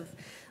terms of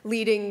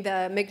leading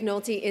the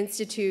McNulty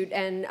Institute,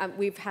 and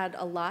we've had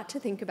a lot to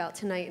think about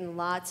tonight and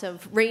lots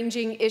of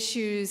ranging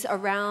issues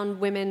around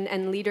women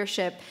and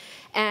leadership.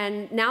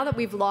 And now that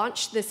we've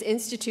launched this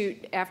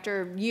institute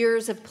after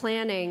years of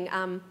planning,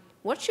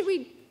 what should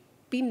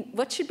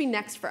be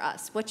next for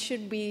us? What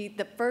should be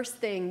the first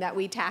thing that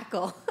we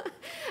tackle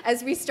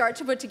as we start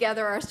to put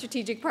together our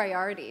strategic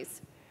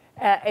priorities?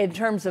 In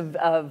terms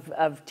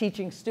of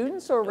teaching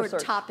students or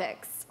research? Or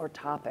topics. Or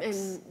topics.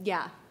 And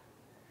yeah.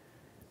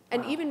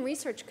 And even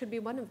research could be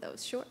one of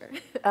those, sure.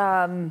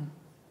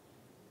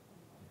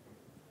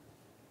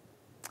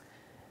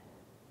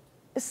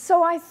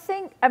 So I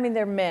think,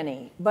 there are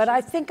many, but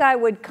I think I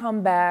would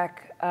come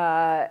back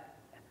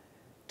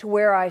to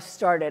where I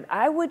started.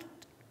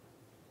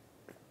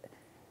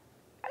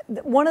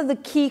 One of the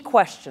key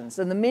questions,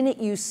 and the minute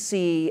you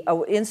see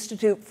an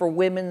Institute for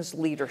Women's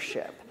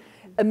Leadership,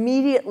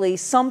 immediately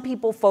some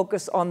people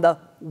focus on the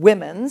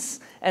women's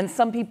and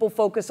some people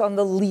focus on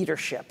the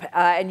leadership.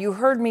 And you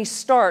heard me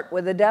start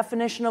with a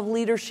definition of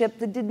leadership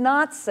that did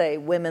not say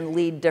women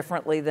lead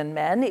differently than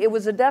men. It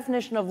was a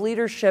definition of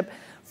leadership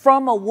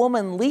from a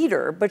woman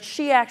leader, but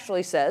she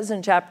actually says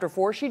in chapter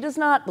 4, she does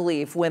not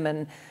believe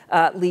women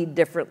lead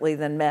differently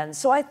than men.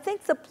 So I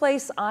think the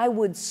place I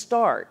would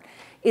start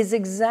is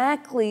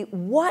exactly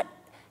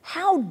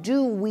how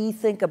do we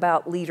think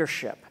about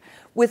leadership?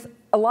 With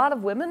a lot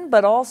of women,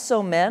 but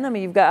also men.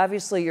 You've got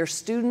obviously your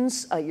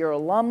students, your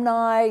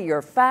alumni,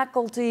 your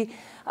faculty,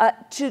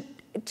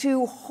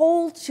 to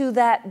hold to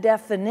that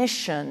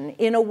definition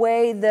in a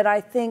way that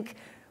I think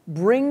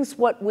brings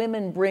what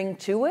women bring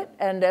to it.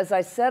 And as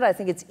I said, I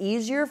think it's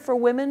easier for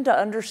women to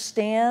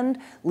understand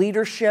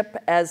leadership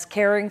as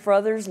caring for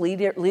others,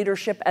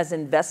 leadership as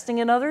investing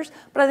in others,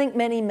 but I think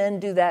many men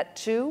do that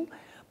too.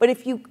 But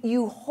if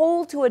you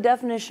hold to a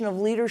definition of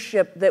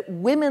leadership that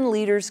women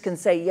leaders can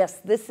say, yes,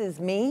 this is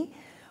me,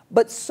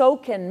 but so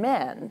can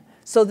men,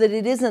 so that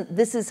it isn't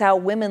this is how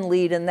women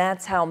lead and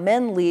that's how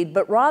men lead,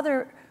 but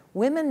rather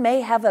women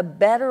may have a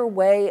better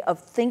way of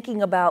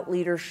thinking about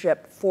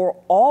leadership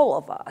for all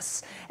of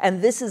us.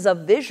 And this is a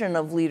vision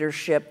of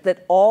leadership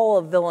that all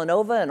of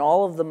Villanova and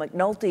all of the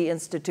McNulty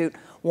Institute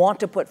want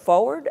to put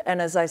forward.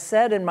 And as I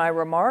said in my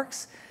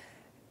remarks,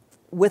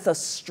 with a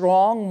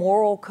strong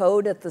moral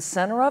code at the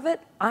center of it,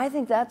 I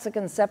think that's a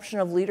conception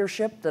of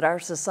leadership that our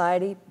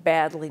society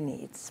badly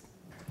needs.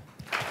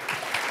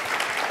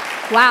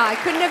 Wow, I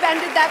couldn't have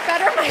ended that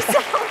better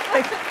myself.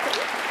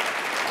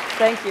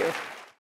 Thank you.